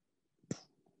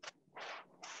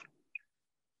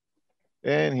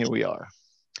 And here we are.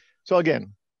 So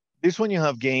again, this one you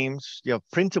have games, you have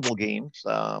printable games.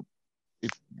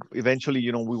 If eventually,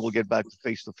 you know, we will get back to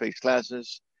face-to-face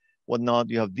classes, whatnot.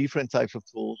 You have different types of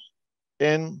tools.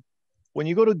 And when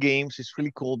you go to games, it's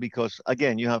really cool because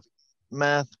again, you have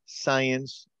math,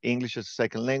 science, English as a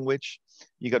second language.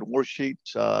 You got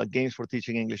worksheets, games for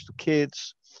teaching English to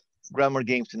kids, grammar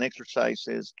games and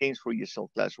exercises, games for ESL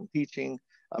classroom teaching.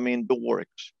 I mean, the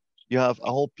works. You have a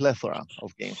whole plethora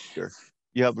of games here.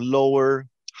 You have lower,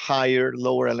 higher,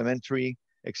 lower elementary,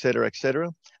 et cetera, et cetera.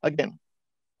 Again,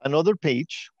 another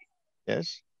page,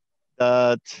 yes,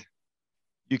 that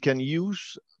you can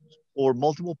use for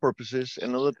multiple purposes,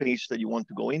 another page that you want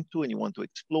to go into and you want to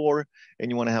explore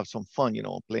and you want to have some fun, you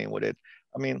know, playing with it.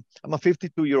 I mean, I'm a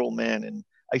 52-year-old man and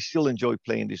I still enjoy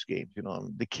playing this game. You know,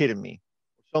 the kid in me.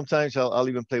 Sometimes I'll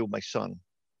even play with my son,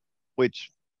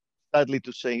 which sadly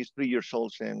to say, he's 3 years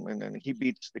old and he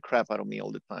beats the crap out of me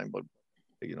all the time. But,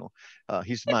 you know,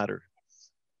 he's smarter.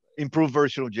 Improved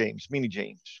version of James, mini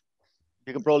James.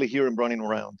 You can probably hear him running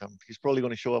around. He's probably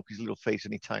going to show up his little face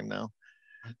anytime now.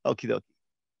 Okie dokie.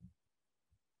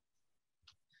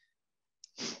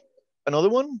 Another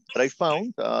one that I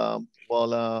found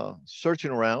while searching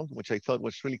around, which I thought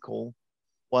was really cool,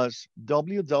 was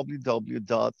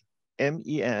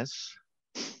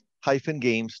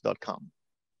www.mes-games.com.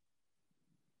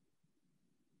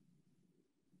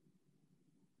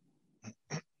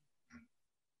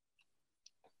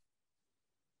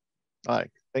 All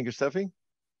right. Thank you, Steffi.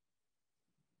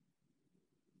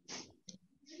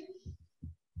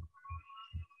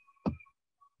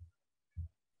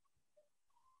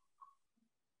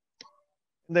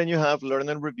 And then you have learn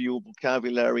and review,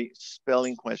 vocabulary,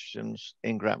 spelling questions,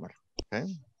 and grammar. Okay.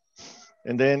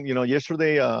 And then,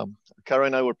 yesterday, Kara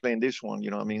and I were playing this one,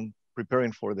 I mean,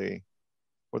 preparing for the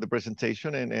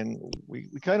presentation, and we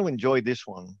kind of enjoyed this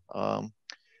one.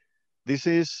 This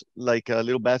is like a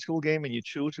little basketball game, and you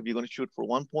choose if you're going to shoot for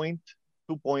 1 point,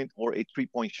 2 point, or a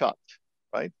 3-point shot,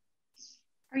 right?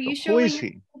 Are you So who is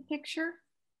showing he? the picture?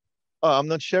 I'm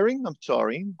not sharing. I'm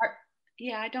sorry.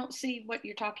 Yeah, I don't see what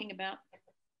you're talking about.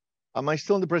 Am I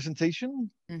still in the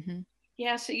presentation? Mm-hmm.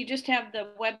 Yeah, so you just have the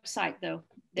website though.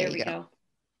 There we go.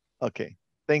 Okay.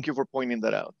 Thank you for pointing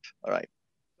that out. All right.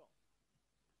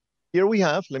 Here we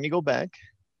have, let me go back.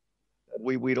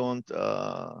 We don't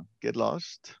get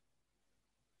lost.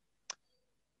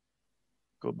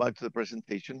 Go back to the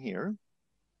presentation here.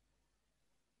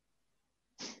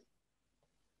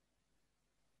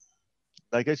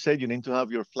 Like I said, you need to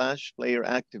have your Flash player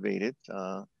activated.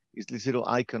 It's this little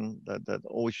icon that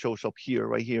always shows up here,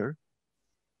 right here.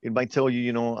 It might tell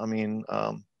you,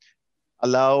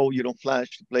 allow,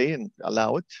 Flash to play and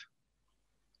allow it.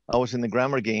 I was in the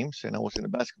grammar games and I was in the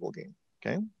basketball game,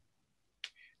 okay?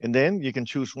 And then you can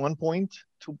choose 1 point,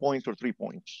 2 points, or 3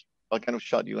 points. What kind of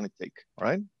shot you're gonna take, all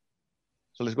right?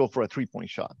 So let's go for a 3-point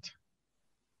shot.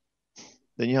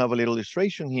 Then you have a little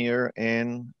illustration here,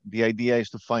 and the idea is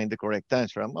to find the correct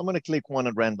answer. I'm gonna click one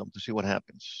at random to see what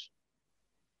happens.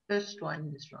 First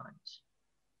one is right.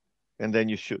 And then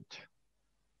you shoot.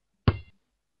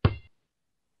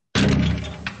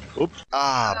 Oops.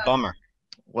 Ah, bummer.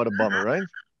 What a bummer, right?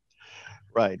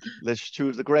 Right, let's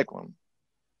choose the correct one.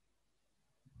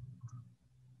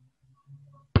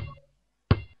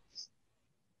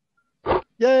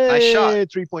 Yay, Nice shot.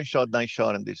 3-point shot, nice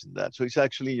shot, and this and that. So it's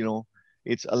actually,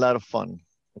 it's a lot of fun,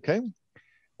 okay?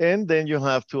 And then you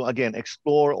have to, again,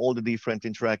 explore all the different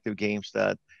interactive games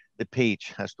that the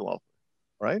page has to offer,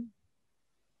 right?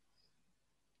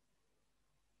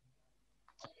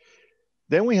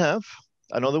 Then we have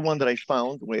another one that I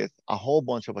found with a whole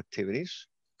bunch of activities,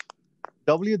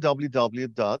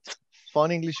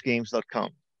 www.funenglishgames.com.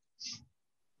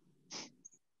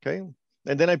 Okay,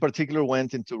 and then I particularly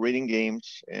went into reading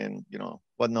games and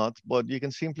whatnot, but you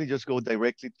can simply just go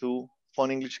directly to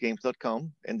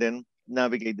funenglishgames.com and then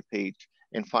navigate the page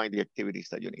and find the activities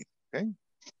that you need. Okay,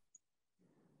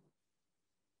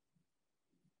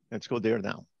 let's go there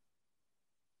now.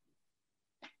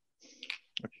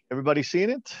 Okay. Everybody seeing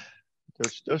it?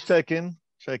 Just checking.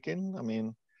 I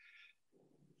mean,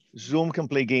 Zoom can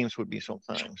play games with me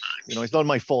sometimes. It's not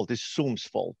my fault. It's Zoom's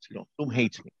fault. Zoom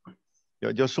hates me.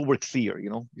 Just so we're clear,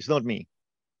 it's not me.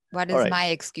 What is my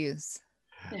excuse?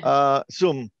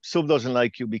 Zoom doesn't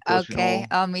like you because, okay.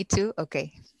 Oh, me too.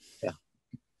 Okay. Yeah.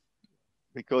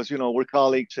 Because, we're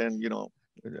colleagues and,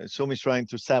 Zoom is trying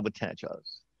to sabotage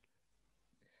us.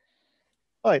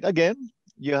 All right. Again,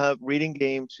 you have reading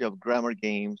games, you have grammar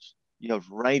games, you have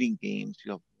writing games,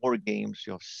 you have word games,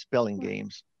 you have spelling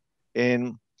games.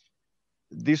 And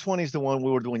this one is the one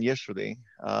we were doing yesterday.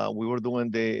 We were doing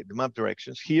the map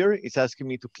directions. Here, it's asking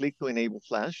me to click to enable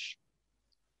Flash.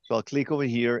 So I'll click over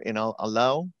here and I'll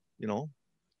allow,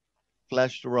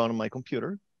 Flash to run on my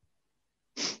computer.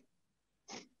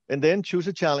 And then choose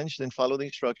a challenge, then follow the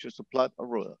instructions to plot a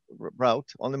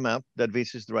route on the map that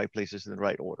visits the right places in the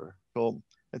right order. So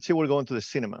let's say we're going to the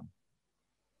cinema.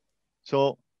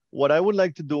 So what I would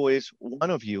like to do is one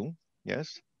of you,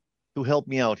 yes, to help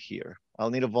me out here. I'll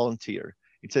need a volunteer.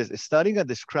 It says, starting at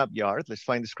the scrapyard, let's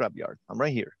find the scrapyard. I'm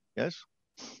right here, yes?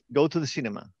 Go to the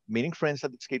cinema, meeting friends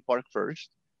at the skate park first.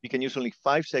 You can use only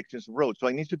 5 sections of road. So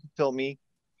I need you to tell me,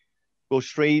 go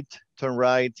straight, turn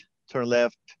right, turn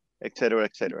left, etc.,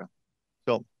 etc.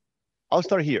 So I'll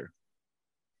start here.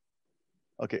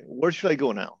 Okay, where should I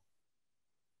go now?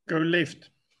 Go left.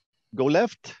 Go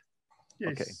left?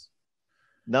 Yes. Okay.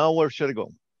 Now where should I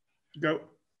go? Go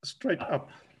straight up.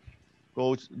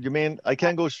 Go, you mean I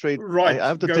can't go straight? Right. I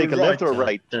have to go take a right. left or a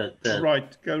right?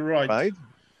 Right, go right. Right.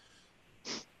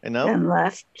 And now? And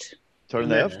left. Turn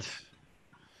left.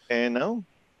 And now?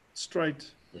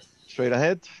 Straight. Yes. Straight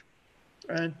ahead.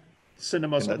 And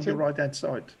cinemas on the right-hand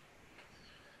side.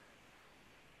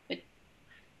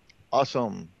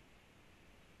 Awesome.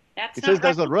 It says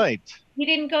that's not right. He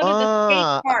didn't go to the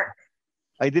state park.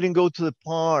 I didn't go to the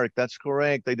park. That's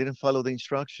correct. I didn't follow the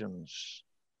instructions.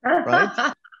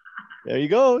 Right? There you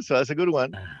go. So that's a good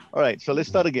one. All right. So let's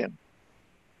start again.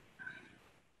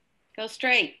 Go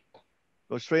straight.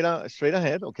 Go straight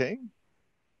ahead. Okay.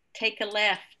 Take a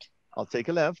left. I'll take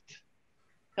a left.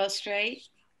 Go straight.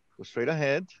 Go straight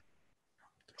ahead.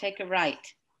 Take a right.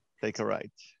 Take a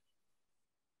right.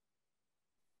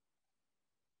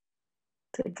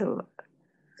 Take a look.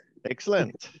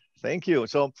 Excellent. Thank you.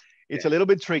 So it's a little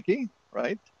bit tricky,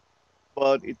 right?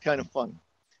 But it's kind of fun.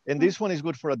 And this one is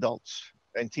good for adults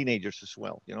and teenagers as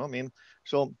well. You know what I mean?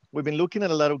 So we've been looking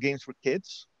at a lot of games for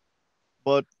kids,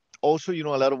 but also, you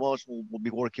know, a lot of us will be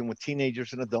working with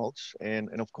teenagers and adults. And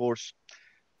of course,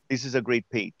 this is a great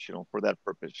page, you know, for that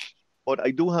purpose. But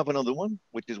I do have another one,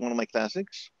 which is one of my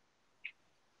classics.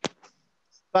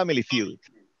 Family Feud.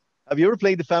 Have you ever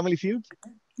played the Family Feud?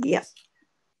 Yes.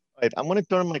 All right, I'm going to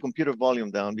turn my computer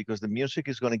volume down because the music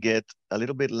is going to get a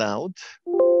little bit loud.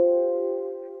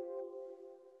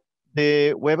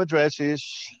 The web address is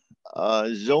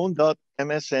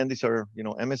zone.msn. These are, you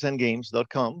know,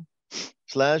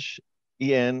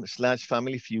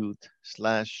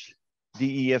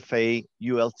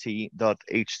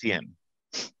 msngames.com/en/familyfeud/default.htm.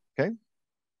 Okay.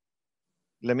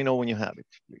 Let me know when you have it,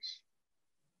 please.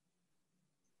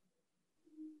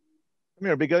 Come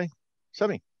here, big guy.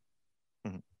 Sammy.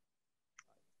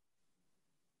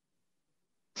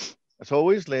 As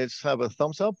always, let's have a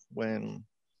thumbs up when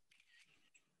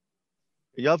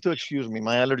you have to excuse me.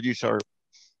 My allergies are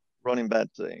running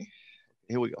bad today.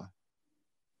 Here we go.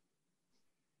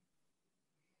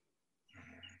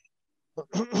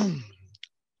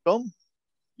 So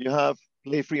you have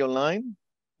Play Free Online.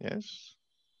 Yes.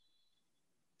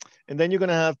 And then you're going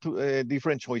to have two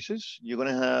different choices. You're going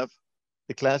to have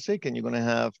the classic, and you're going to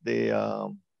have the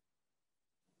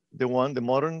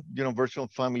modern, you know, version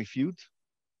of Family Feud.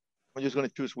 I'm just going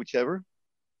to choose whichever.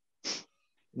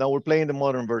 Now we're playing the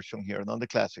modern version here, not the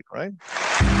classic, right? So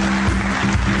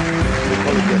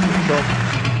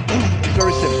it's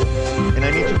very simple, and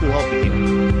I need you to help me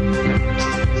here.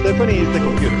 Stephanie is the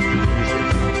computer,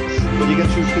 but you can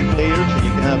choose two players, and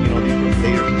you can have, you know, different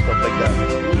players and stuff like that.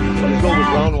 So let's go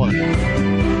with round one.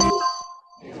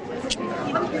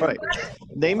 All right.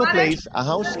 Name a place a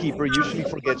housekeeper usually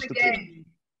forgets to clean.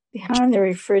 Behind the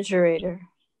refrigerator.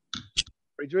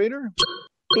 Refrigerator?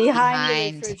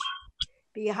 Behind the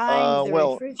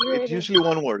refrigerator. It's usually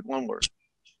one word.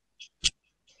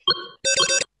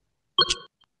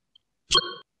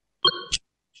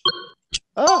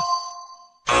 Ah!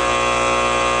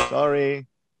 Sorry.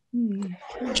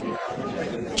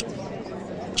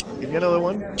 Give me another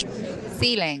one.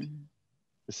 Ceiling.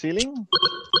 The ceiling?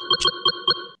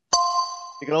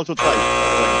 You can also type.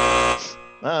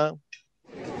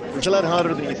 It's a lot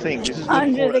harder than you think. This is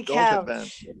under the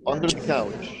couch. Under the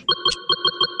couch.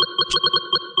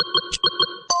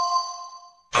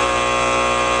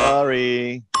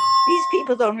 Sorry. These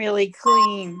people don't really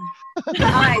clean.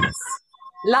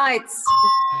 Lights.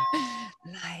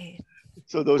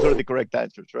 So those are the correct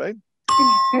answers, right?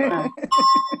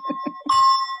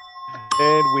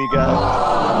 And we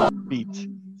got beat.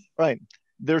 Right.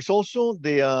 There's also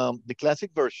the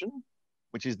classic version,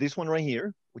 which is this one right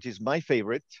here, which is my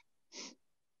favorite.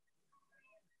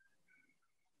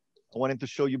 I wanted to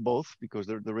show you both because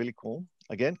they're really cool.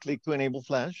 Again, click to enable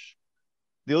flash.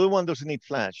 The other one doesn't need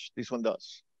flash. This one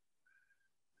does.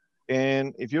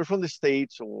 And if you're from the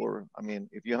States, or, I mean,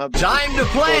 if you have... Time to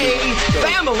play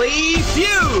Family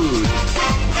Feud!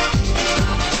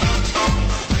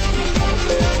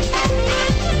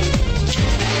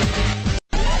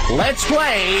 Let's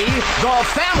play the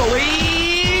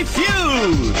Family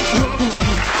Feud!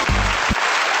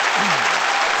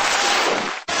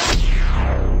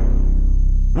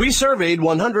 We surveyed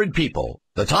 100 people.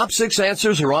 The top 6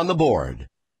 answers are on the board.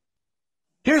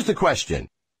 Here's the question.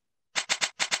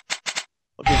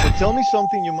 Okay, so tell me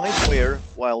something you might wear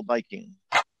while biking.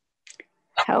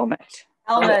 Helmet.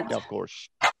 Yeah, of course.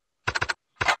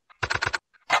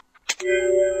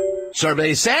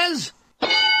 Survey says...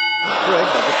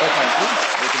 Correct, that's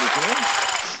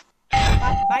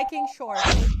answer. Biking shorts.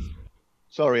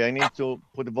 Sorry, I need to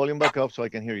put the volume back up so I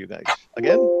can hear you guys.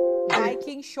 Again?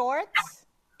 Biking shorts.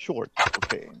 Shorts,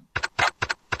 okay.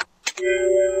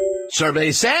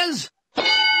 Survey says...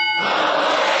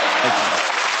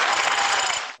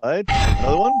 All right,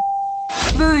 another one?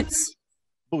 Boots.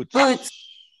 Boots.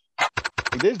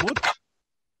 It is boots?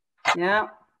 Yeah.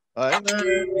 All right.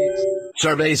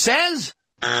 Survey says...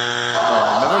 Remember,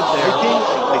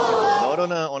 not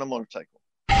on a motorcycle.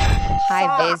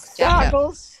 High vis jacket.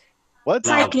 Goggles. What?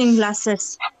 Cycling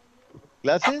glasses.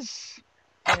 Glasses?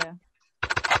 Yeah.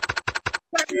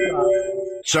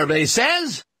 Survey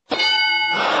says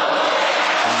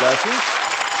Sunglasses?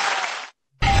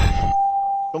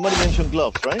 Somebody mentioned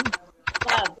gloves, right?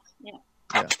 Gloves. Yeah.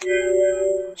 Yeah.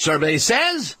 survey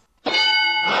says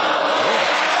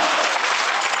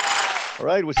All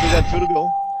right, we still got 2 to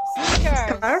go.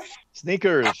 Sneakers.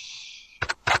 Sneakers.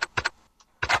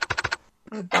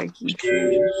 Biking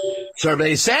shoes.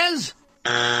 survey says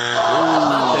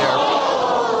not there.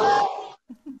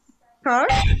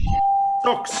 Scarf.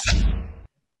 Socks.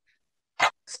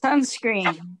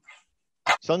 Sunscreen.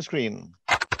 Sunscreen.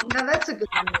 Now that's a good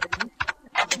one.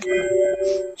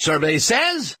 Survey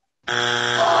says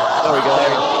Sorry,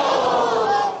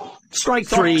 guys. strike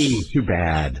 3. Too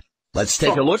bad. Let's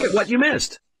take a look at what you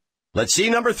missed. Let's see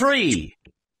number 3.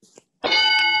 Knee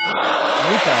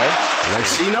pads. Let's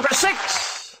see number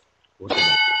 6.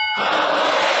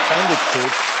 Sandwich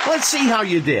food. Let's see how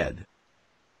you did.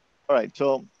 All right,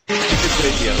 so it's a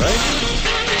good idea, right?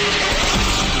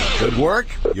 Good work.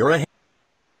 You're ahead.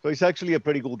 So it's actually a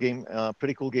pretty cool game to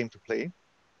play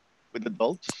with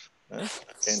adults and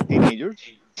teenagers.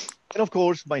 And of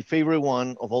course, my favorite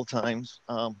one of all times,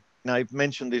 and I've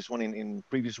mentioned this one in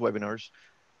previous webinars,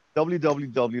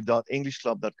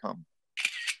 www.englishclub.com.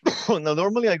 Now,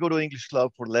 normally I go to English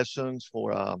Club for lessons,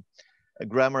 for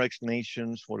grammar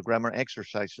explanations, for grammar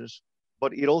exercises,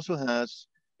 but it also has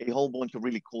a whole bunch of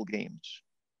really cool games.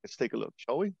 Let's take a look,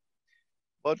 shall we?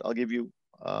 But I'll give you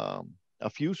a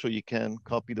few so you can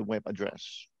copy the web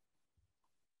address.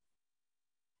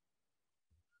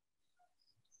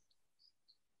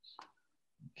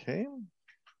 Okay.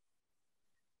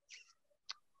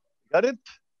 Got it?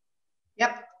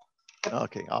 Yep.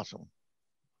 Okay, awesome.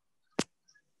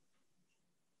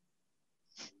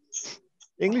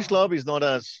 English Club is not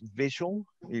as visual,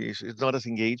 it's not as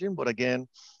engaging, but again,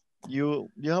 you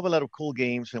have a lot of cool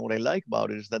games, and what I like about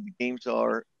it is that the games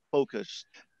are focused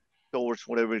towards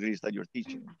whatever it is that you're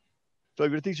teaching. So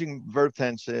if you're teaching verb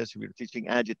tenses, if you're teaching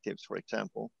adjectives, for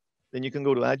example, then you can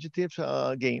go to adjectives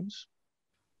games,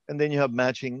 and then you have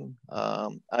matching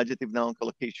adjective noun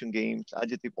collocation games,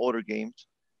 adjective order games.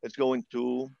 Let's go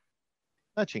into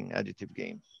matching adjective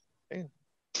games. Okay?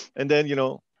 And then, you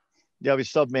know, you have a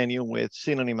sub-menu with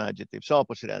synonym adjectives,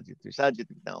 opposite adjectives,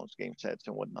 adjective nouns, game sets,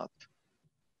 and whatnot.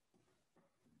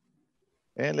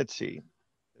 And let's see.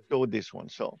 Let's go with this one.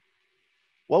 So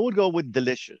what would go with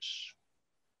delicious?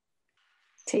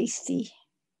 Tasty.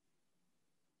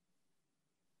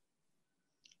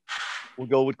 We'll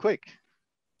go with quick.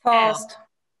 Fast.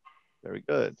 Very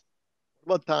good.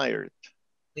 What about tired?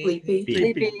 Sleepy.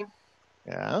 Sleepy.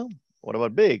 Yeah. What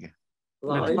about big?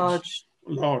 Large.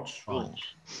 Large. Cool.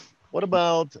 What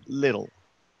about little?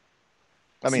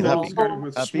 I mean, Small. happy. Go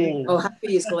with Happy. small. Oh,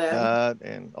 happy is glad.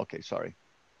 And okay, sorry.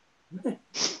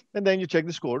 And then you check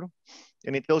the score,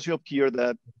 and it tells you up here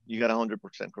that you got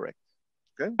 100% correct.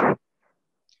 Okay.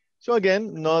 So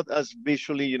again, not as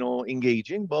visually, you know,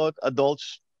 engaging, but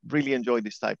adults really enjoy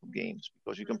this type of games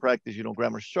because you can practice, you know,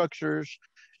 grammar structures.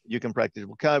 You can practice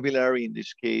vocabulary. In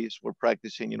this case, we're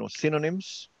practicing, you know,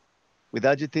 synonyms with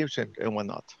adjectives and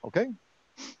whatnot. Okay.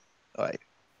 All right.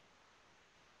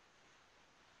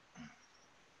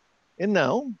 And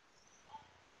now,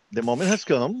 the moment has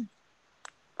come.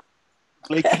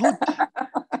 Play Kahoot.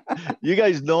 You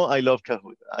guys know I love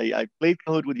Kahoot. I played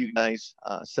Kahoot with you guys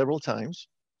several times.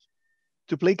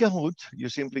 To play Kahoot, you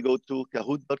simply go to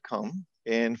kahoot.com.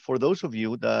 And for those of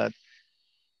you that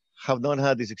have not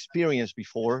had this experience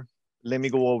before, let me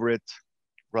go over it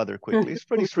rather quickly. It's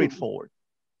pretty straightforward.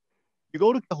 You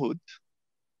go to Kahoot,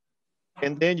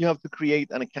 and then you have to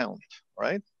create an account,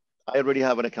 right? I already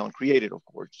have an account created, of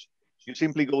course. You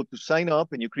simply go to sign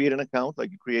up, and you create an account,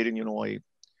 like you created, you know, a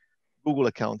Google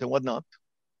account and whatnot.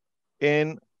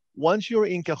 And once you're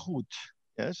in Kahoot,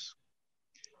 yes,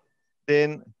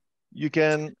 then you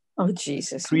can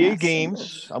create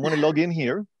games. I'm going to log in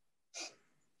here.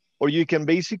 Or you can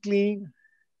basically,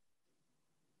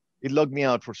 it logged me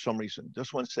out for some reason.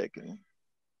 Just one second.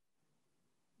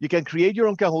 You can create your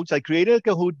own Kahoots. I created a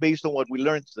Kahoot based on what we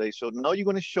learned today. So now you're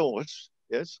going to show us,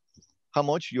 yes, how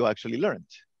much you actually learned.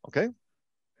 Okay.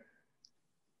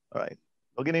 All right.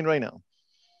 Logging in right now.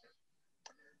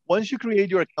 Once you create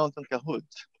your account on Kahoot,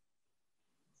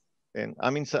 and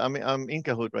I'm in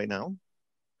Kahoot right now,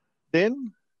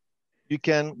 then you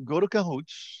can go to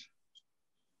Kahoots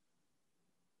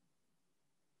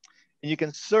and you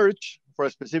can search for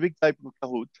a specific type of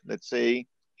Kahoot. Let's say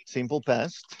simple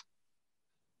past.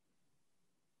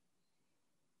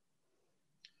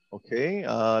 Okay,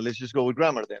 let's just go with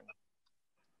grammar then.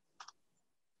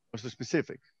 What's the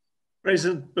specific?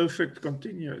 Present perfect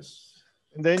continuous.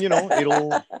 And then,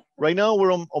 it'll, right now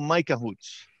we're on my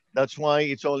Kahoots. That's why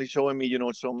it's only showing me,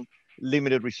 some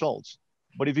limited results.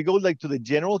 But if you go like to the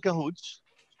general Kahoots,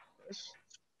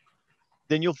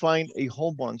 then you'll find a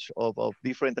whole bunch of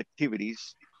different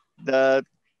activities that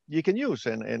you can use.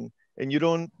 And you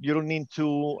don't need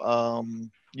to,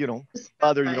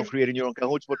 bother, creating your own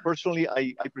Kahoots. But personally,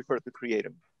 I prefer to create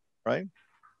them, right?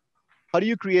 How do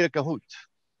you create a Kahoot?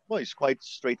 Well, it's quite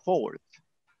straightforward.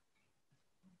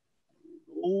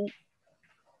 Oh,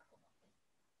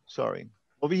 sorry.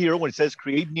 Over here, when it says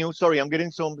create new, sorry, I'm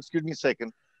getting some, excuse me a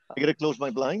second. I gotta close my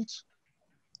blinds.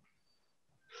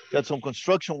 Got some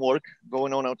construction work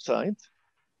going on outside.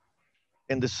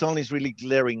 And the sun is really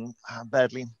glaring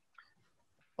badly.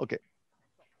 Okay.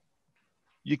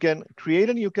 You can create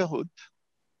a new Kahoot,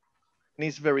 and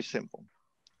it's very simple.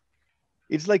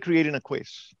 It's like creating a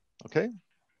quiz, okay?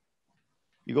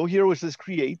 You go here where it says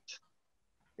create,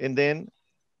 and then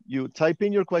you type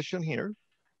in your question here,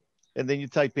 and then you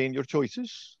type in your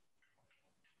choices.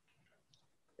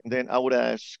 And then I would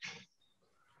ask,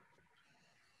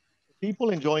 people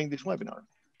enjoying this webinar?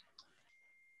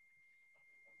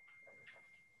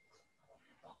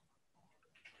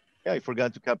 Yeah, I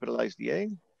forgot to capitalize the A.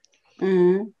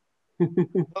 No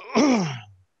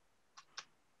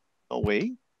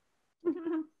way.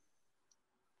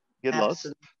 Get lost.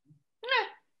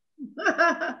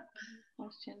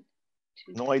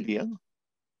 No idea.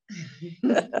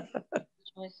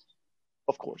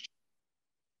 Of course.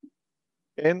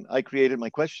 And I created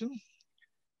my question.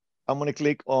 I'm going to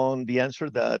click on the answer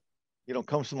that,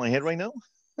 comes to my head right now.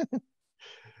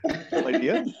 No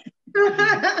idea.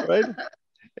 Right?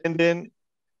 And then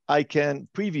I can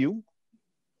preview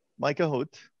my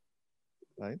Kahoot,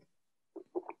 right?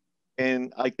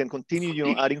 And I can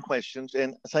continue, adding questions.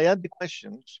 And as I add the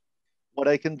questions, what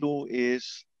I can do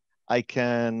is I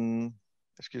can,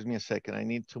 excuse me a second, I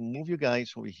need to move you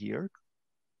guys over here.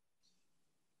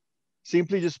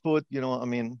 Simply just put,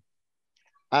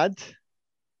 add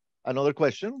another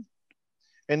question,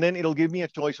 and then it'll give me a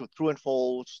choice of true and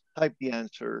false, type the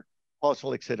answer,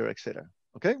 puzzle, etc., etc.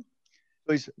 Okay?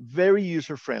 So it's very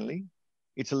user-friendly.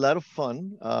 It's a lot of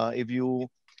fun. If you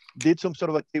did some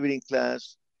sort of activity in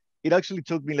class, it actually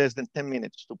took me less than 10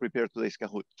 minutes to prepare today's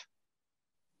Kahoot.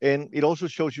 And it also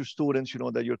shows you students,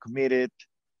 that you're committed,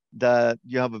 that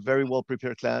you have a very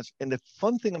well-prepared class. And the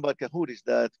fun thing about Kahoot is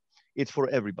that it's for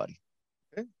everybody.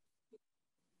 Okay?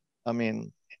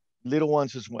 Little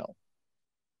ones as well.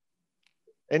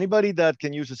 Anybody that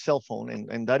can use a cell phone,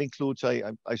 and that includes,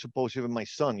 I suppose, even my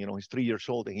son, he's 3 years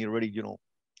old and he already,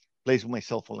 plays with my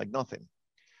cell phone like nothing.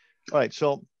 All right,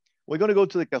 so we're going to go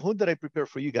to the Kahoot that I prepared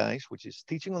for you guys, which is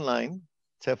Teaching Online,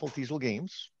 TEFL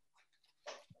Games.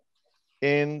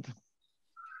 And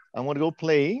I'm going to go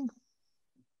play.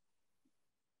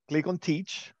 Click on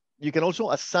Teach. You can also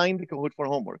assign the Kahoot for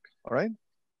homework, all right?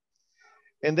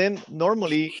 And then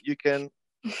normally you can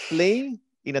play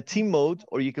in a team mode,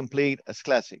 or you can play it as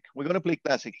classic. We're going to play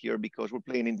classic here because we're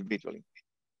playing individually.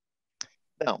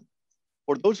 Now,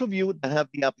 for those of you that have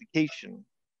the application,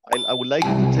 I would like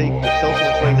you to take your cell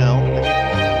phones right now.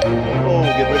 Oh,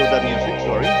 get rid of that music,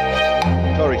 sorry.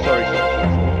 Sorry.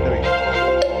 There we go.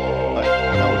 All right,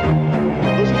 now,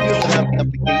 for those of you that have the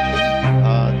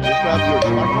application, just grab your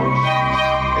smartphones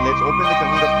and let's open the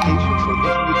Kahoot application. For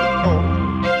those of you that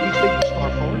don't, please take your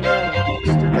smartphone.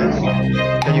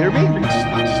 Yes. Can you hear me?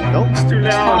 No? It's too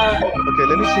loud. Okay,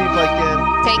 let me see if I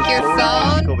can Take your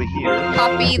phone, over here.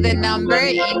 copy the number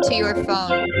into your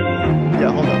phone.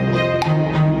 Yeah, hold on.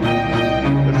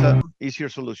 There's an easier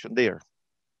solution there.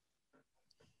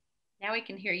 Now we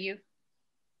can hear you.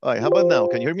 All right, how about now?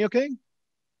 Can you hear me okay?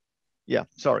 Yeah,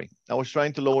 sorry. I was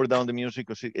trying to lower down the music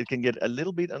because it can get a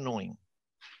little bit annoying.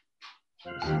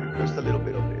 Just a little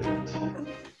bit of it.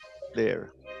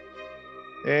 There.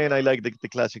 And I like the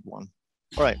classic one.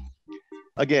 All right.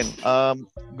 Again,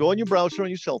 go on your browser on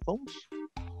your cell phones.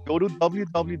 Go to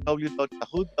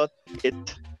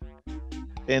www.kahoot.it.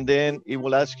 And then it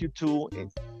will ask you to,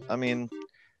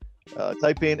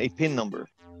 type in a PIN number.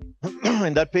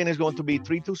 And that PIN is going to be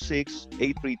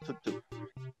 326-8322.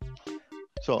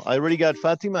 So I already got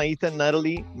Fatima, Ethan,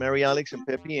 Natalie, Mary Alex, and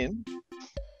Pepe in.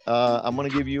 I'm going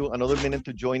to give you another minute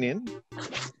to join in.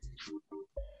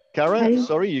 Kara,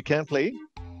 sorry, you can't play.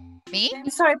 Me? I'm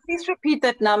sorry, please repeat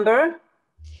that number.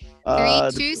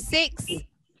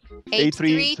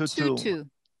 326-8322.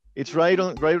 It's right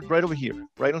over here,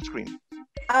 right on screen.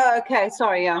 Oh, okay.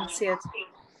 Sorry, yeah, see it.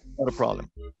 Not a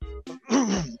problem.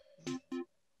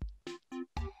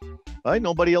 All right,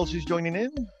 nobody else is joining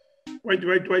in? Wait. All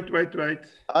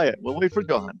right, we'll wait for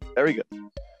Johan. Very good.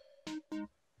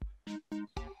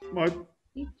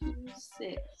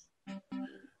 326.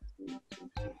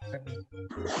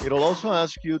 It'll also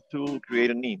ask you to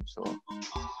create a name. So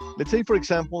let's say, for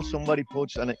example, somebody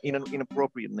puts an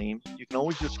inappropriate name. You can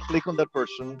always just click on that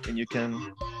person and you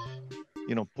can,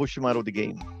 you know, push them out of the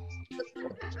game.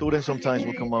 Students sometimes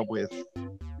will come up with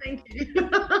Thank you.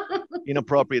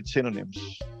 inappropriate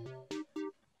synonyms.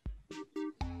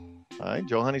 All right,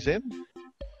 Johan is in.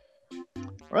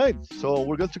 All right, so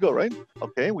we're good to go, right?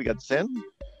 Okay, we got Zen,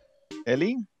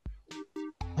 Ellie.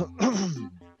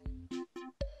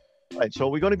 All right, so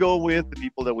we're going to go with the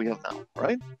people that we have now, all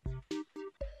right?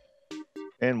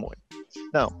 And more.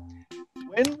 Now,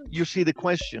 when you see the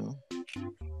question,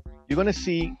 you're going to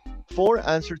see 4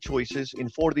 answer choices in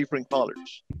 4 different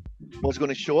colors. What's going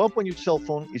to show up on your cell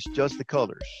phone is just the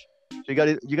colors. So you got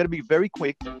to be very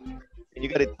quick, and you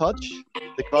got to touch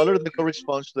the color that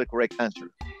corresponds to the correct answer,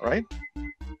 all right?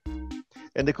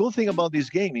 And the cool thing about this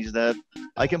game is that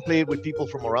I can play it with people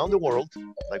from around the world,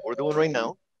 like we're doing right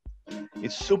now.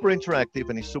 It's super interactive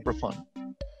and it's super fun.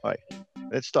 All right,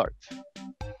 let's start.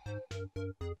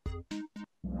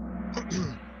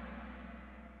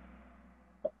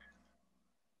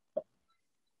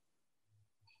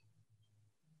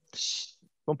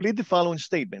 Complete the following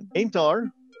statement. Names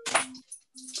are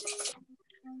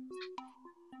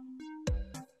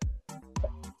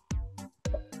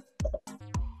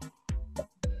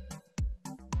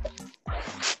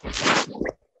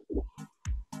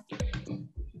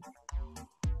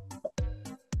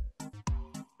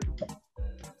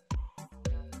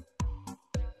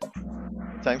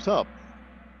time's up.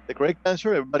 The correct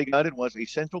answer, everybody got it, was a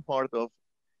central part of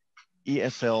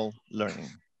ESL learning.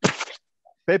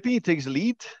 Pepe takes the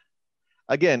lead.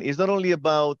 Again, it's not only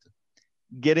about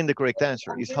getting the correct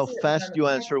answer, it's how fast you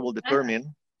answer will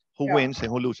determine who wins and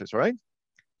who loses, all right?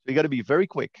 So you got to be very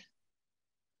quick.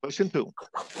 Question 2.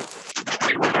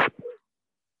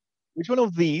 Which one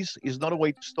of these is not a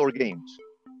way to store games?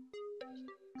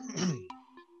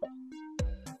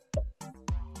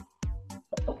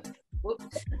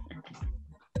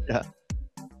 Yeah.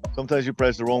 Sometimes you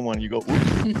press the wrong one, you go,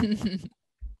 oops.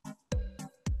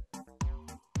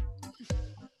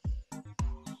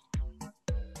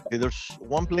 Okay, there's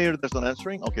one player that's not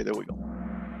answering. Okay, there we go.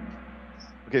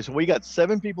 Okay, so we got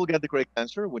 7 people get the correct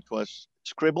answer, which was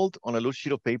scribbled on a loose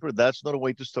sheet of paper. That's not a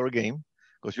way to store a game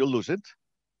because you'll lose it.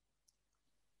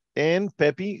 And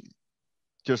Pepe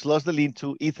just lost the lead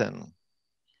to Ethan.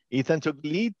 Ethan took the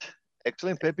lead.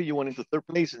 Excellent, Pepe. You went into 3rd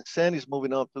place, and Sen is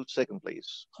moving up to 2nd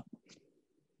place.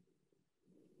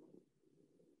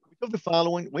 Which of the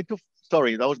following,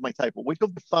 sorry, that was my typo. Which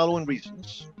of the following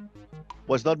reasons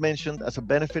was not mentioned as a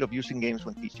benefit of using games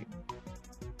when teaching?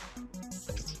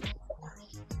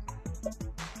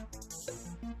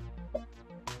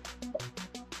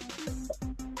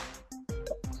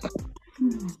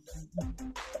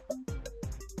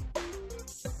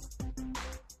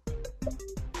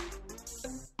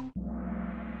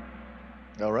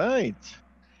 All right.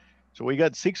 So we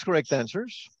got 6 correct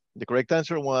answers. The correct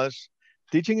answer was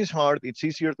teaching is hard. It's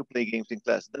easier to play games in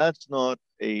class. That's not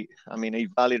a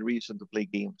valid reason to play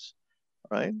games,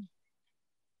 right?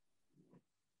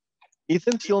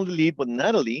 Ethan's still in the lead, but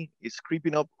Natalie is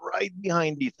creeping up right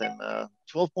behind Ethan,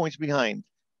 12 points behind.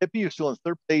 Pepe, you're still in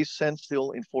 3rd place, Sen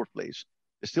still in 4th place.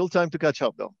 There's still time to catch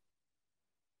up, though.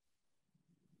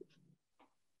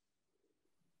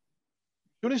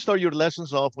 Students, start your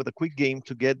lessons off with a quick game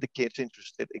to get the kids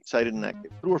interested, excited, and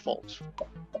active. True or false?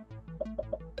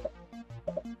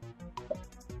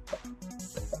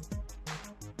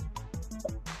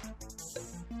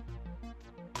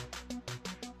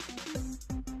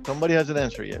 Somebody hasn't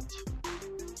answered yet.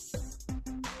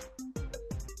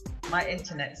 My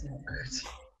internet's not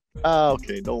good.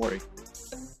 Okay, don't worry.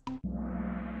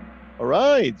 All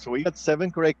right, so we got 7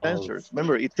 correct answers.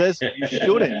 Remember, it says you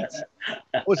shouldn't.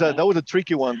 That was a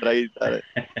tricky one that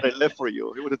I left for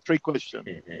you. It was a trick question.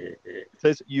 It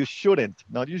says you shouldn't,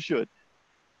 not you should.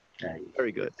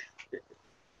 Very good.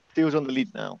 Steve's on the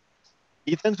lead now.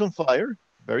 Ethan's on fire.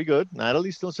 Very good.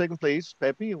 Natalie's still 2nd place.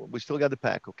 Pepe, we still got the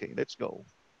pack. Okay, let's go.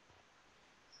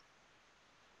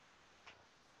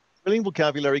 Spelling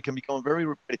vocabulary can become very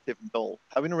repetitive and dull.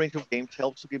 Having a range of games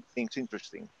helps to keep things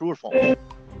interesting. True or false?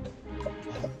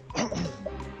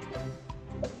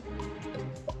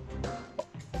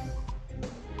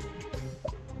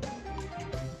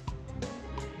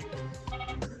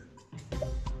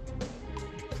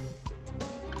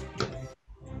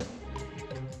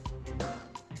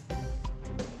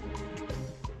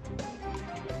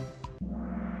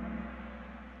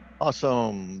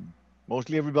 Awesome.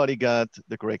 Mostly everybody got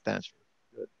the correct answer.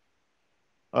 Good.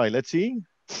 All right, let's see.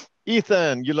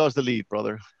 Ethan, you lost the lead,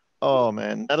 brother. Oh,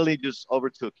 man. Natalie just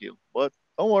overtook you. But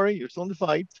don't worry, you're still in the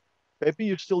fight. Pepe,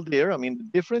 you're still there. I mean, the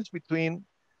difference between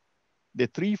the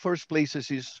three first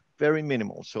places is very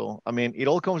minimal. So, I mean, it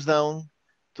all comes down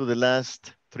to the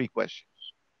last three questions.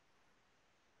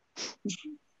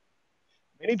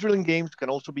 Many drilling games can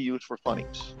also be used for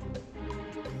phonics.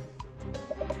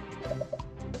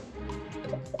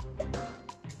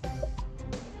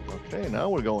 Okay, now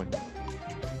we're going.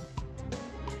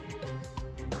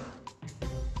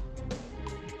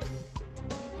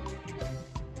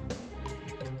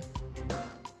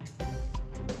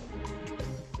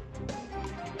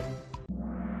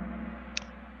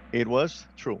 It was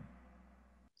true.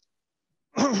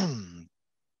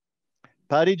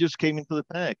 Patty just came into the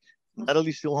pack.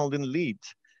 Natalie's still holding the lead.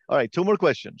 All right, two more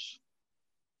questions.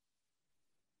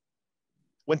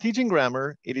 When teaching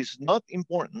grammar, it is not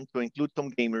important to include some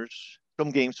games,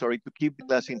 to keep the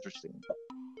class interesting.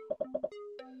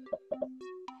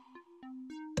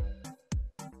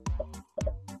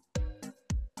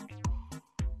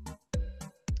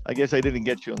 I guess I didn't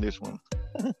get you on this one.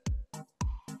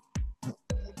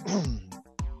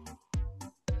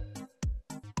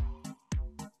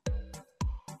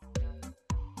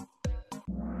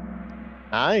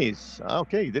 Nice.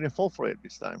 Okay, you didn't fall for it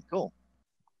this time. Cool.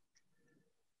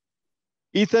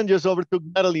 Ethan just overtook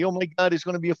Natalie. Oh my God, it's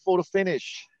going to be a photo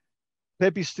finish.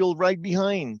 Pepe's still right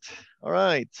behind. All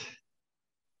right.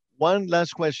 One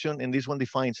last question, and this one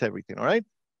defines everything. All right.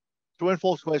 True and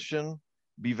false question.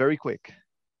 Be very quick.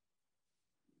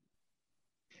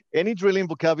 Any drilling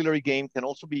vocabulary game can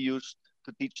also be used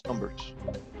to teach numbers.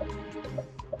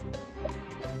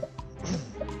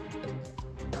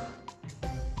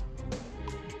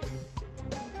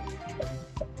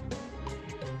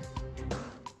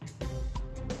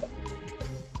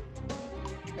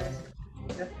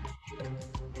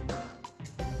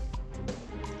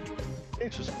 Okay,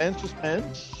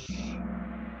 suspense.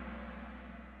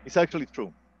 It's actually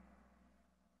true.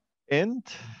 And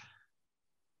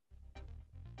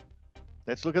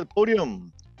let's look at the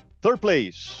podium. Third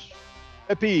place,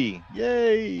 Pepe,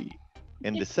 yay.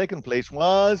 And the second place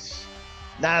was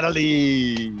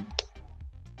Natalie.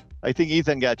 I think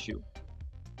Ethan got you.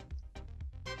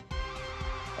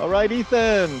 All right,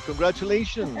 Ethan,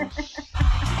 congratulations.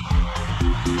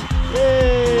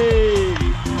 Yay.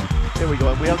 There we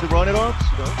go. And we have the run-it-offs,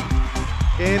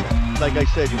 And like I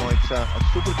said, it's a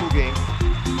super cool game,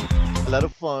 a lot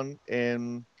of fun,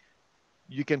 and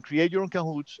you can create your own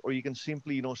Kahoots, or you can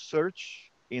simply, search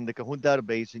in the Kahoot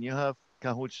database, and you have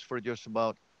Kahoots for just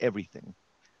about everything.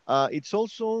 It's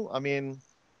also,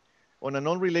 on a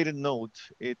non-related note,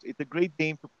 it's a great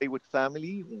game to play with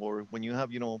family, or when you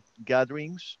have,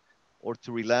 gatherings, or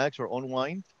to relax or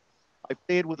unwind. I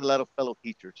play it with a lot of fellow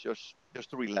teachers, just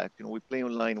to relax. We play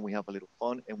online and we have a little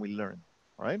fun and we learn.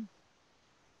 All right.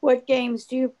 What games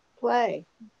do you play?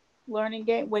 Learning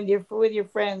game when you're with your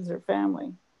friends or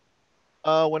family?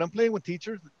 When I'm playing with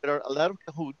teachers, there are a lot of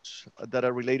Kahoots that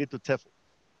are related to TEFL,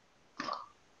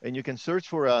 and you can search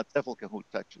for TEFL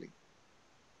Kahoots actually.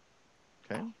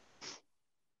 Okay.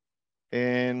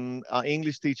 And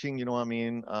English teaching,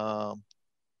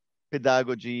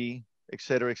 pedagogy, et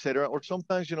cetera, et cetera. Or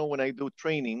sometimes, when I do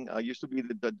training, I used to be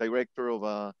the director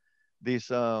of this,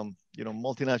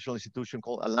 multinational institution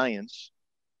called Alliance.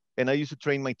 And I used to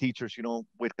train my teachers,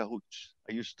 with Kahoots.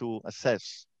 I used to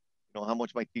assess, how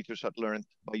much my teachers had learned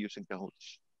by using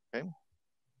Kahoots. Okay.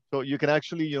 So you can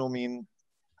actually,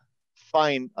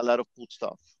 find a lot of cool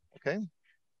stuff. Okay.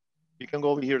 You can go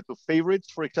over here to favorites,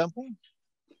 for example,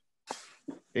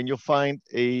 and you'll find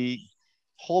a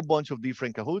whole bunch of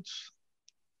different Kahoots.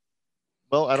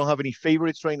 Well, I don't have any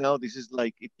favorites right now. This is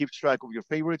like, it keeps track of your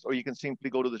favorites, or you can simply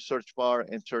go to the search bar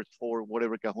and search for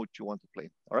whatever Kahoot you want to play.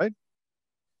 All right.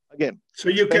 Again, so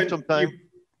you can some time.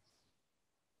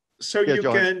 So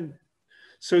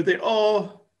there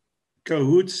are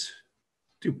Kahoots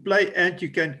to play, and you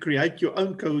can create your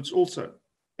own Kahoots also.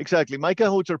 Exactly. My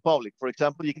Kahoots are public. For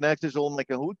example, you can access all my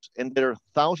Kahoots, and there are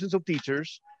thousands of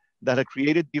teachers that have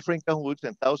created different Kahoots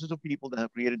and thousands of people that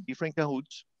have created different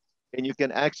Kahoots, and you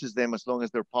can access them as long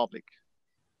as they're public.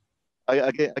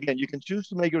 Again, you can choose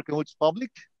to make your Kahoots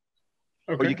public,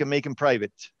 or you can make them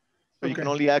private. So you can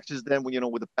only access them when,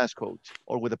 with a passcode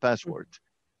or with a password.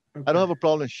 I don't have a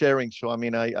problem sharing. So,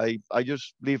 I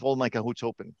just leave all my Kahoots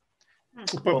open.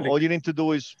 All you need to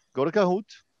do is go to Kahoot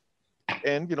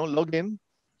and, log in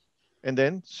and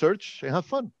then search and have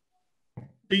fun.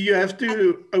 Do you have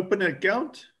to open an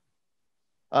account?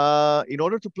 In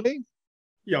order to play?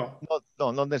 Yeah. No,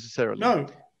 not necessarily. No.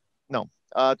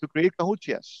 To create Kahoot,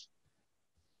 yes.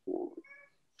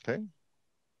 Okay.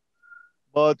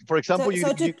 But for example,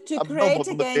 So to create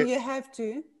a game, you have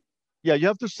to. Yeah, you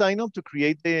have to sign up to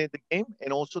create the game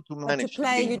and also to manage. But to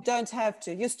play, the game. You don't have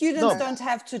to. Your students don't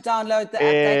have to download the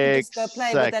app. They can just go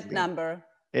play with that number.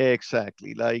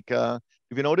 Exactly. Like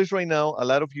if you notice right now, a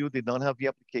lot of you did not have the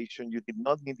application. You did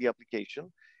not need the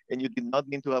application, and you did not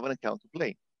need to have an account to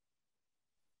play.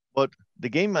 But the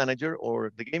game manager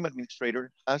or the game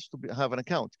administrator has to have an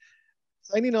account.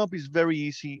 Signing up is very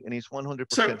easy and it's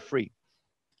 100% free.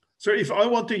 So if I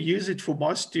want to use it for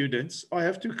my students, I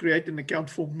have to create an account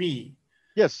for me.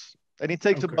 Yes, and it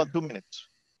takes about 2 minutes.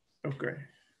 Okay.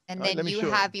 And then you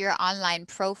have your online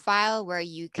profile where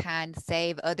you can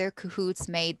save other Kahoots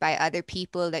made by other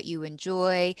people that you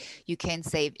enjoy. You can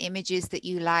save images that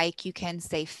you like. You can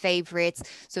save favorites.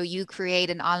 So you create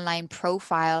an online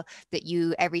profile that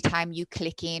every time you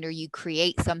click in or you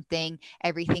create something,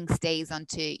 everything stays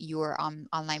onto your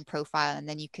online profile. And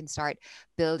then you can start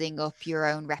building up your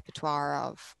own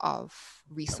repertoire of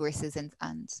resources and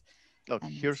look,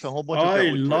 here's a whole bunch of I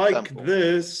Kahoots, like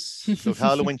this. So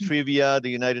Halloween trivia, the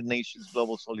United Nations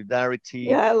Global Solidarity.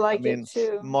 Yeah, I like it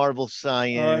too. Marvel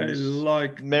Science. I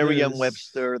like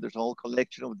Merriam-Webster. There's a whole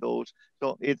collection of those.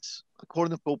 So it's a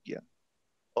cornucopia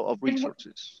of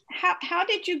resources. How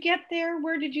did you get there?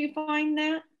 Where did you find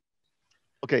that?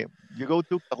 Okay, you go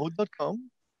to kahoot.com.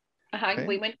 Okay.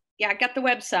 We went. Yeah, I got the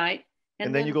website.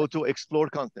 And then you go to explore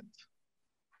content.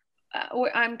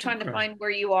 I'm trying to find where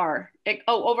you are.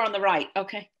 Oh, over on the right.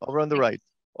 Okay. Over on the right.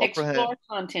 Explore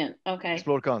content. Okay.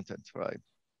 Explore content, right.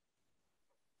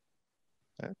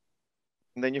 Okay.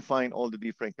 And then you find all the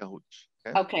different Kahoots.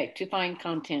 Okay, to find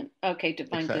content. Okay, to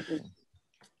find different.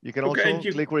 You can also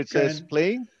click where it says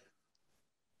play.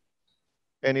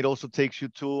 And it also takes you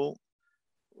to,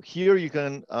 here you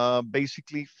can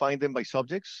basically find them by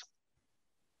subjects.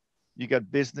 You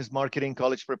got business, marketing,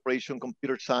 college preparation,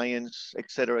 computer science, et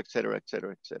cetera, et cetera, et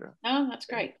cetera, et cetera. Oh, that's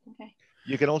great. Okay.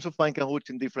 You can also find Kahoots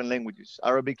in different languages: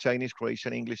 Arabic, Chinese,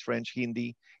 Croatian, English, French,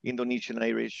 Hindi, Indonesian,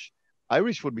 Irish.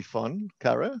 Irish would be fun,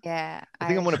 Cara. Yeah. I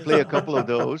think I'm going to play a couple of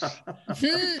those.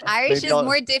 Irish is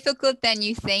more difficult than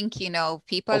you think,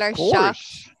 People are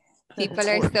shocked. People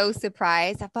are so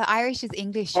surprised. But Irish is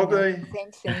English. Same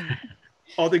thing.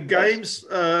 Are the games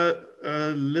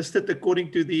listed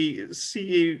according to the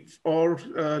CFR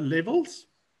levels?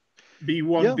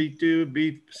 B1, B2,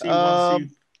 C1,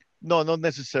 C? No, not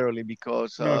necessarily,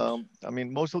 because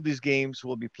most of these games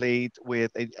will be played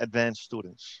with advanced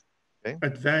students. Okay?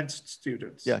 Advanced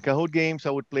students. Yeah, Kahoot games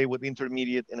I would play with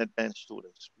intermediate and advanced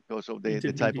students because of the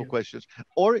type of questions.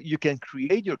 Or you can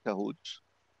create your Kahoots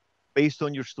based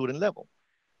on your student level.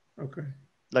 Okay.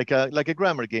 Like a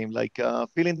grammar game, like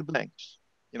fill in the blanks.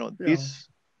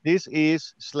 This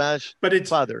is /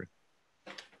 father.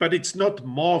 But it's not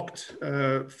marked,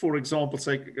 for example,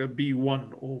 say a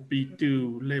B1 or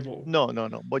B2 level. No.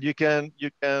 But you can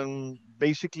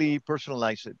basically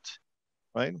personalize it,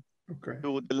 right? Okay.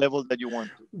 To the level that you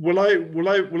want to. Will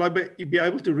I be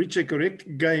able to reach a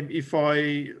correct game if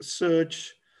I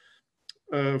search,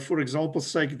 for example,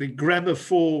 say the grammar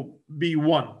for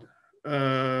B1,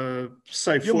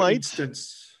 say for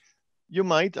instance? You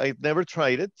might. I've never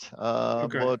tried it.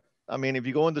 But I mean, if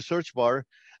you go in the search bar,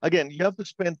 again, you have to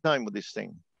spend time with this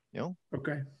thing,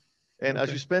 Okay. And as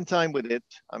you spend time with it,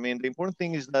 I mean, the important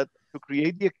thing is that to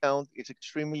create the account is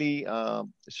extremely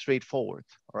straightforward.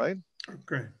 All right.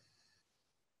 Okay.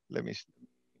 Let me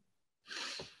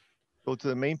go to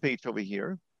the main page over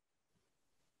here.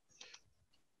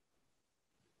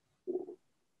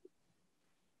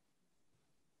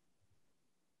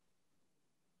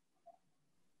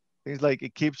 It's like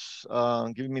it keeps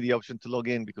giving me the option to log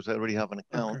in because I already have an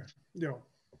account. Okay. Yeah.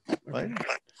 Okay. Right.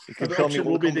 It can The tell me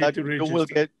option will be there to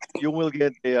you will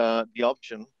get the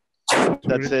option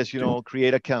that says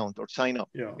create account or sign up.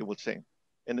 Yeah. It will say,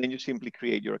 and then you simply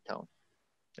create your account,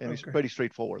 and it's pretty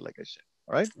straightforward, like I said.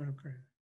 All right. Okay.